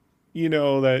level,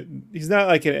 that he's not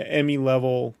like an Emmy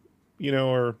level,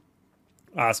 or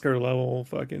Oscar level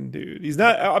fucking dude. He's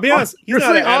not. I'll be honest. You're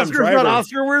saying Oscar's not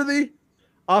Oscar worthy?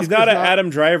 He's not at Adam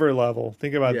Driver level.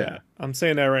 Think about that. I'm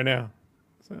saying that right now.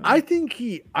 So. I think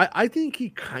he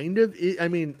kind of is,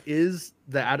 is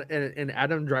an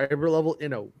Adam Driver level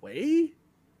in a way,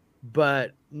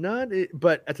 but not.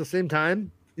 But at the same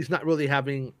time, he's not really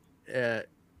having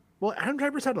Well, Adam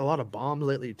Driver's had a lot of bombs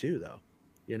lately too, though.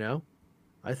 You know,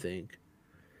 I think.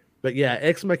 But yeah,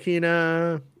 Ex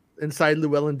Machina, Inside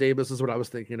Llewellyn Davis is what I was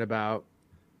thinking about.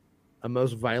 A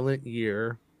Most Violent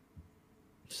Year.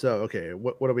 So okay,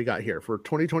 what do we got here for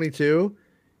 2022?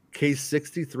 Case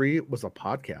 63 was a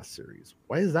podcast series.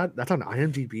 Why is that? That's on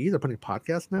IMDb. They're putting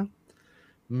podcasts now.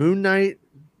 Moon Knight,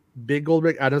 Big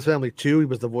Goldberg, Adam's Family 2. He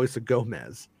was the voice of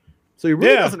Gomez. So he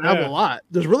really doesn't have a lot.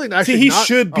 There's really actually he not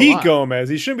should a be lot. Gomez.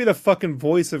 He shouldn't be the fucking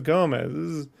voice of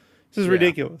Gomez. This is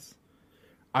ridiculous.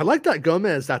 I like that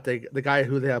Gomez, that the guy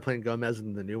who they have playing Gomez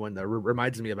in the new one, that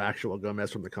reminds me of actual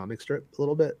Gomez from the comic strip a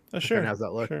little bit. Sure, kind of has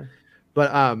that look. Sure.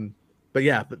 But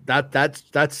yeah, but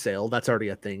that's sailed. That's already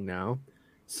a thing now.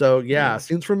 So yeah,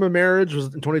 Scenes from a Marriage was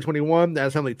in 2021.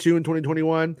 That's Family 2 in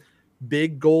 2021.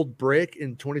 Big Gold Brick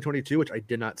in 2022, which I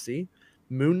did not see.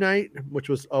 Moon Knight, which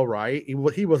was all right.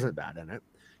 He wasn't bad in it.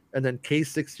 And then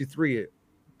Case 63,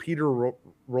 Peter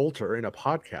Rolter in a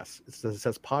podcast. It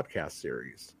says podcast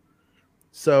series.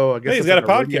 So I guess he's got a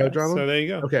podcast. Drama. So there you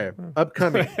go. Okay,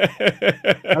 upcoming,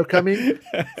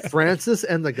 Francis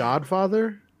and the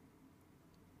Godfather,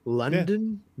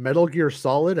 London, Metal Gear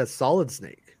Solid as Solid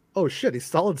Snake. Oh shit, he's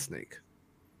Solid Snake.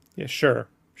 Yeah, sure.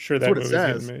 That's what it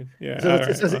says. Made. Yeah, so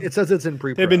it says it's in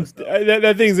pre-production.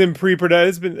 That thing's in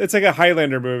pre-production. It's like a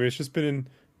Highlander movie. It's just been in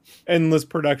endless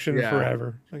production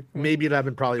forever. Like, maybe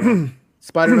 11, probably won't.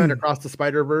 Spider-Man Across the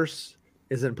Spider-Verse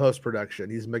is in post-production.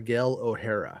 He's Miguel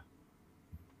O'Hara.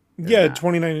 Yeah,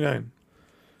 2099.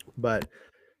 But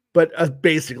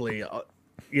basically,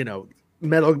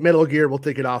 Metal Gear will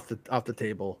take it off the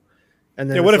table. And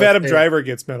then what if Adam Driver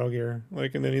gets Metal Gear?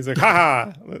 And then he's like,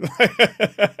 ha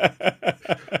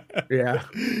yeah.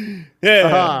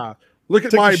 Yeah. Look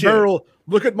at my barrel.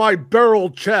 Look at my barrel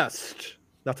chest.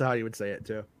 That's how you would say it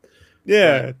too.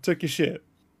 Yeah, took your shit.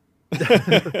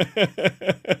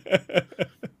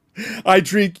 I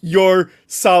drink your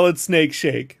Solid Snake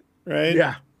shake, right?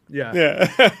 Yeah.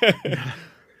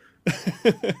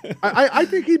 I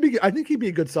think he'd be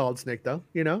a good Solid Snake though.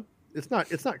 It's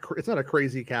not a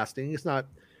crazy casting. I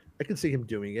can see him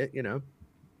doing it.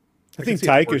 I think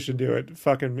Taika should do it.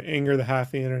 Fucking anger the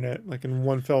half the internet in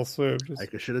one fell swoop.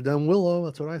 Taika should have done Willow.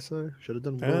 That's what I say. Should have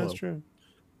done Willow. Yeah, that's true.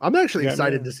 I'm actually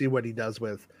excited to see what he does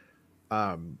with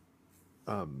Time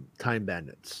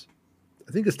Bandits.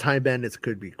 I think his Time Bandits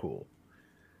could be cool.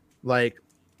 I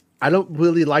don't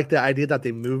really like the idea that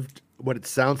they moved what it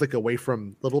sounds like away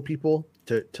from little people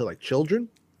to children.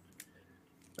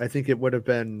 I think it would have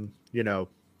been,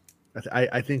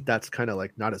 I think that's kind of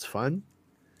not as fun.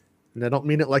 And I don't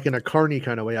mean it in a carny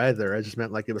kind of way either. I just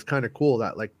meant it was kind of cool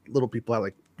that little people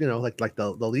had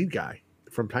the lead guy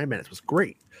from Time Bandits was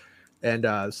great.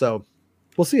 And so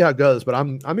we'll see how it goes, but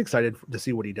I'm excited to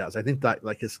see what he does. I think that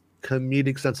his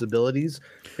comedic sensibilities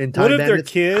in Time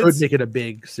Bandits could make it a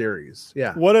big series.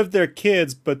 Yeah. What if they're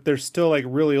kids, but they're still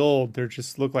really old? They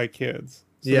just look like kids.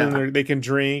 So then they can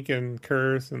drink and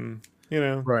curse and,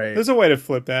 right. There's a way to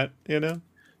flip that,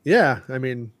 Yeah. I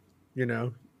mean,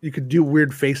 you could do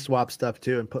weird face swap stuff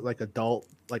too and put adult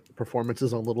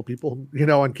performances on little people,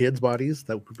 on kids' bodies.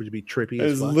 That would be trippy.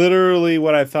 It's literally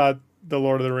what I thought the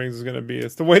Lord of the Rings is going to be.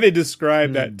 It's the way they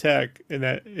described that tech in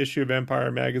that issue of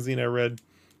Empire magazine I read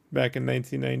back in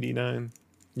 1999.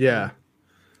 Yeah.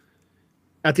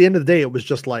 At the end of the day, it was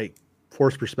just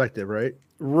forced perspective, right?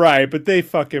 Right, but they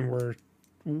fucking were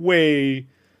way...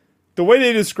 The way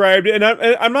they described it, and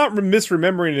I'm not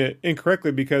misremembering it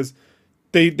incorrectly because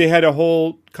they had a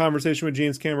whole conversation with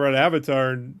James Cameron about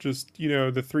Avatar and just, the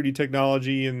 3D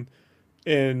technology and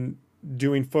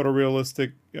doing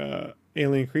photorealistic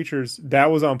alien creatures.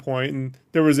 That was on point. And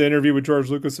there was an interview with George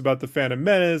Lucas about the Phantom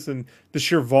Menace and the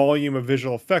sheer volume of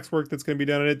visual effects work that's going to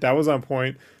be done in it. That was on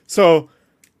point. So,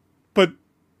 but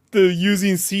the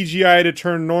using CGI to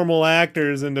turn normal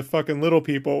actors into fucking little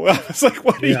people. I was like,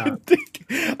 what do you think?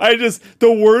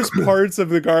 The worst parts of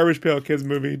the Garbage Pail Kids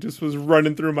movie just was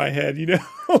running through my head,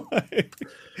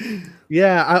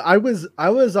 Yeah, I was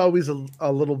always a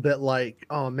little bit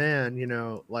oh man,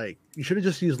 you should have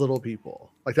just used little people.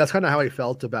 That's kind of how I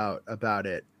felt about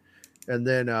it. And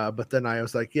then, but then I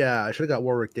was like, yeah, I should have got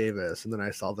Warwick Davis. And then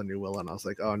I saw the new Will and I was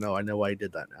like, oh no, I know why he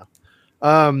did that now.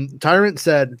 Tyrant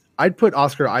said, I'd put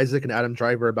Oscar Isaac and Adam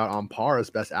Driver about on par as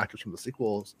best actors from the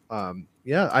sequels. I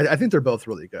think they're both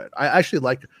really good. I actually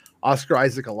like Oscar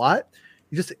Isaac a lot.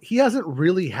 He hasn't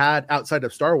really had outside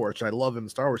of Star Wars, which I love him in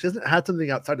Star Wars. He hasn't had something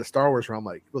outside of Star Wars where I'm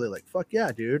really fuck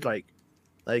yeah, dude.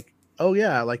 Oh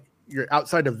yeah, you're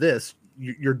outside of this,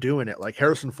 you're doing it.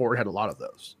 Harrison Ford had a lot of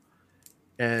those.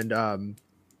 And,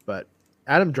 but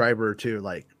Adam Driver too,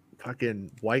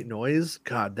 fucking White Noise.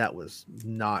 God, that was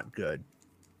not good.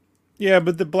 Yeah,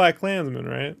 but the Black Klansman,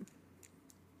 right?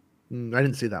 I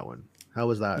didn't see that one. How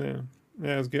was that? Yeah,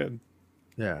 yeah, it was good.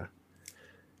 Yeah,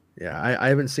 yeah. I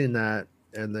haven't seen that.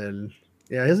 And then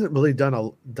yeah, he hasn't really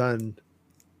done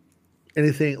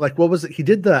anything like what was it? He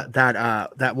did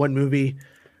that one movie.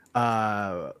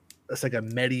 It's like a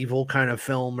medieval kind of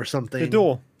film or The something.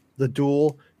 Duel. The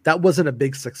Duel. That wasn't a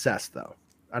big success though.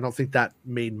 I don't think that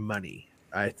made money.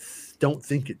 Don't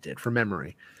think it did from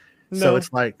memory. So No.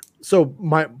 it's like, so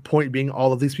my point being,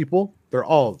 all of these people,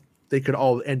 they could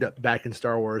all end up back in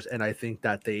Star Wars, and I think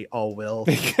that they all will.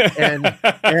 And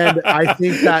I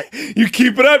think that you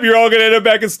keep it up, you're all gonna end up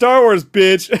back in Star Wars,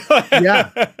 bitch.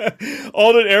 yeah,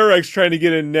 Alden Ehrenreich's trying to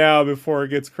get in now before it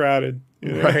gets crowded.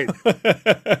 You know? right,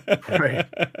 right.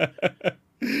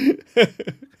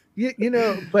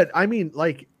 But I mean,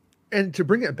 like, and to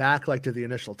bring it back, like to the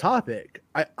initial topic,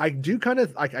 I do kind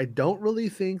of like, I don't really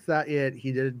think that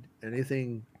he did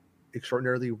anything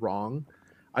extraordinarily wrong.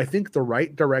 I think the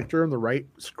right director and the right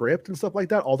script and stuff like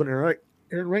that, Alden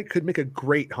Ehrenreich could make a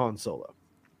great Han Solo.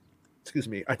 Excuse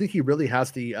me. I think he really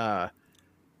has I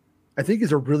think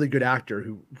he's a really good actor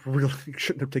who really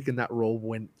shouldn't have taken that role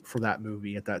for that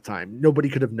movie at that time. Nobody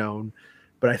could have known,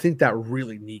 but I think that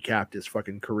really kneecapped his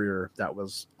fucking career that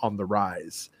was on the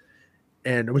rise.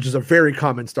 And which is a very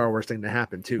common Star Wars thing to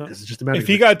happen too, because it's just a matter if of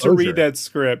he got to exposure. read that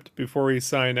script before he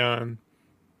signed on,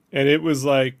 and it was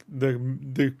like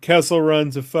the Kessel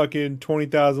runs a fucking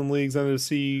 20,000 Leagues Under the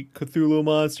Sea Cthulhu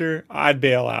monster, I'd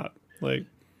bail out. Like,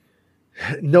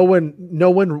 no one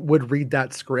would read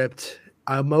that script.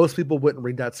 Most people wouldn't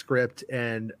read that script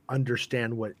and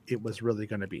understand what it was really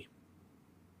going to be.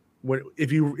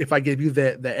 If I gave you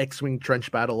the X-wing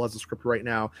trench battle as a script right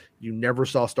now, you never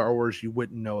saw Star Wars, you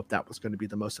wouldn't know if that was going to be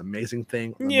the most amazing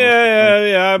thing.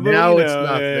 Yeah. But now it's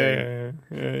nothing.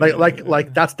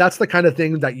 Like that's the kind of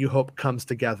thing that you hope comes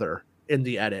together in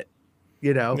the edit.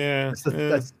 You know,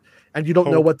 that's and you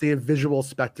don't know what the visual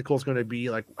spectacle is going to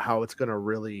be, like how it's going to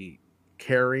really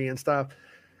carry and stuff.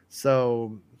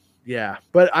 So yeah,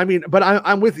 but I mean, but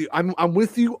I'm with you. I'm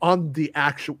with you on the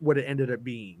actual what it ended up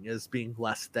being as being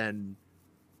less than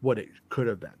what it could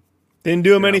have been. Didn't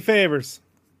do him any favors.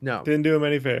 No, didn't do him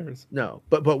any favors. No,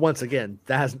 but once again,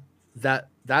 that's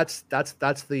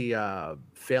the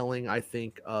failing, I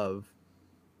think, of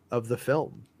the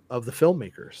film, of the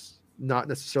filmmakers, not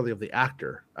necessarily of the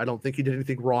actor. I don't think he did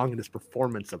anything wrong in his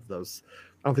performance of those.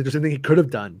 I don't think there's anything he could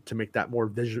have done to make that more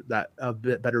visual, that a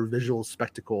bit better visual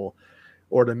spectacle,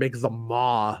 or to make the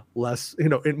maw less,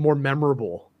 more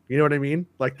memorable. You know what I mean?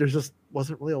 Like there's just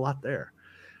wasn't really a lot there.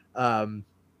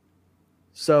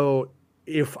 So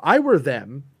if I were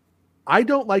them, I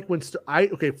don't like when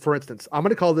for instance, I'm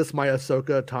going to call this my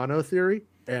Ahsoka Tano theory.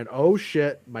 And oh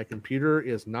shit, my computer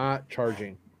is not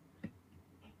charging.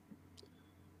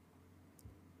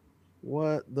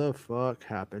 What the fuck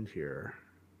happened here?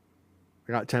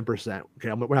 I got 10%. Okay,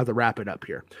 I'm going to have to wrap it up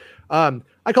here. I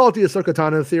call it the Ahsoka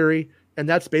Tano theory. And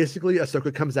that's basically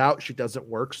Ahsoka comes out, she doesn't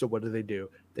work. So what do?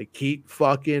 They keep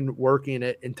fucking working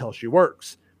it until she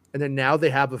works. And then now they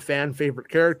have a fan favorite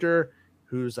character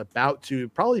who's about to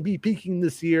probably be peaking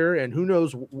this year, and who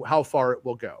knows how far it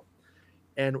will go.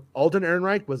 And Alden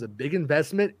Ehrenreich was a big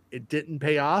investment. It didn't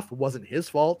pay off. It wasn't his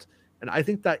fault. And I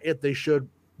think that they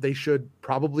should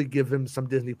probably give him some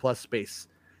Disney Plus space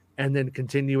and then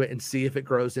continue it and see if it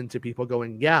grows into people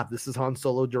going, yeah, this is Han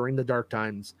Solo during the dark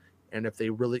times. And if they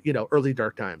really, early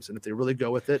dark times, and if they really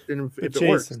go with it, and if it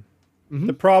works.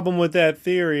 The problem with that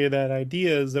theory, that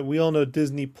idea, is that we all know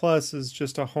Disney Plus is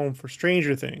just a home for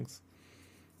Stranger Things,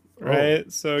 right?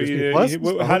 So well,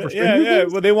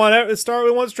 they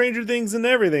want Stranger Things and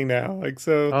everything now. Like,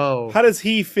 so how does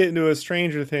he fit into a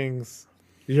Stranger Things?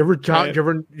 Did you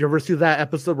ever see that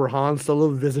episode where Han Solo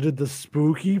visited the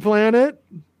spooky planet?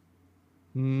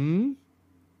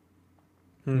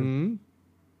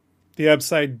 The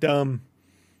Upside Dumb.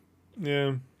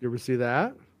 Yeah. You ever see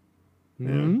that?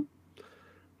 Yeah.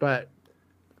 But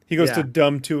he goes to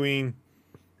Dumb Tatooine.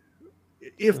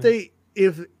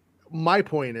 If my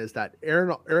point is that Aaron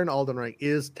Aldenreich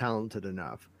is talented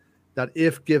enough that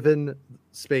if given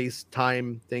space,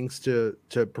 time, things to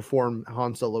perform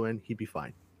Han Solo in, he'd be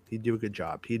fine. He'd do a good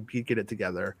job. He'd get it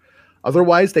together.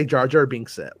 Otherwise, they Jar Jar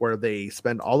Binks it, where they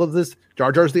spend all of this.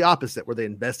 Jar Jar's the opposite, where they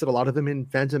invested a lot of them in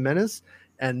Phantom Menace,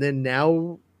 and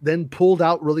then pulled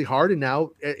out really hard, and now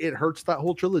it hurts that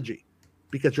whole trilogy,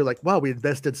 because you're like, wow, we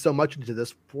invested so much into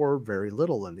this for very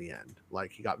little in the end.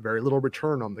 Like, he got very little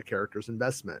return on the character's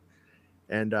investment.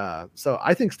 And so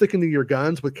I think sticking to your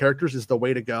guns with characters is the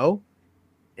way to go.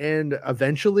 And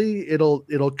eventually it'll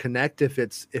connect if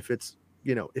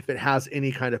it has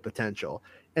any kind of potential.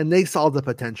 And they saw the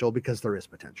potential because there is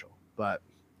potential. but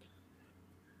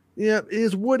yeah, it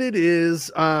is what it is.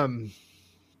 But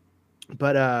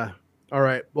all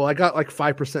right. Well, I got like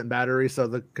 5% battery, so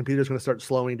the computer's going to start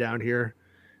slowing down here,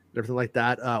 and everything like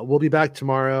that. We'll be back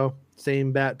tomorrow,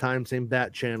 same bat time, same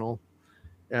bat channel.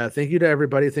 Thank you to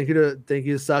everybody. Thank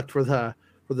you Sucked for the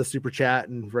super chat,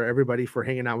 and for everybody for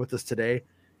hanging out with us today.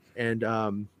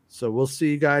 And so we'll see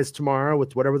you guys tomorrow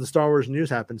with whatever the Star Wars news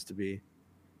happens to be.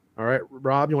 All right,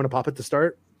 Rob, you want to pop it to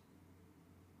start?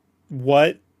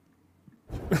 What?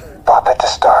 Pop it to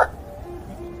start.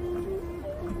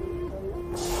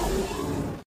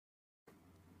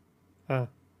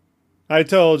 I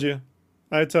told you.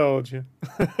 That's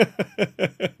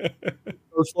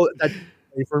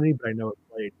for me, but I know it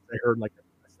played. I heard like a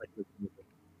cyclic music.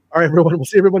 All right, everyone. We'll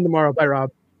see everyone tomorrow. Bye,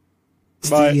 Rob.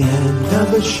 Bye. It's the end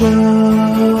of the show.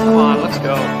 Come on, let's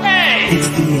go. Hey! It's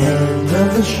the end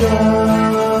of the show.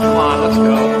 Come on, let's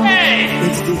go. Hey!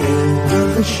 It's the end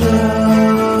of the show.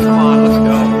 Come on, let's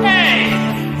go. Hey!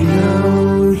 You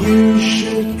know you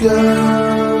should go.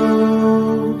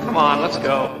 Come on, let's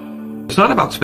go. It's not about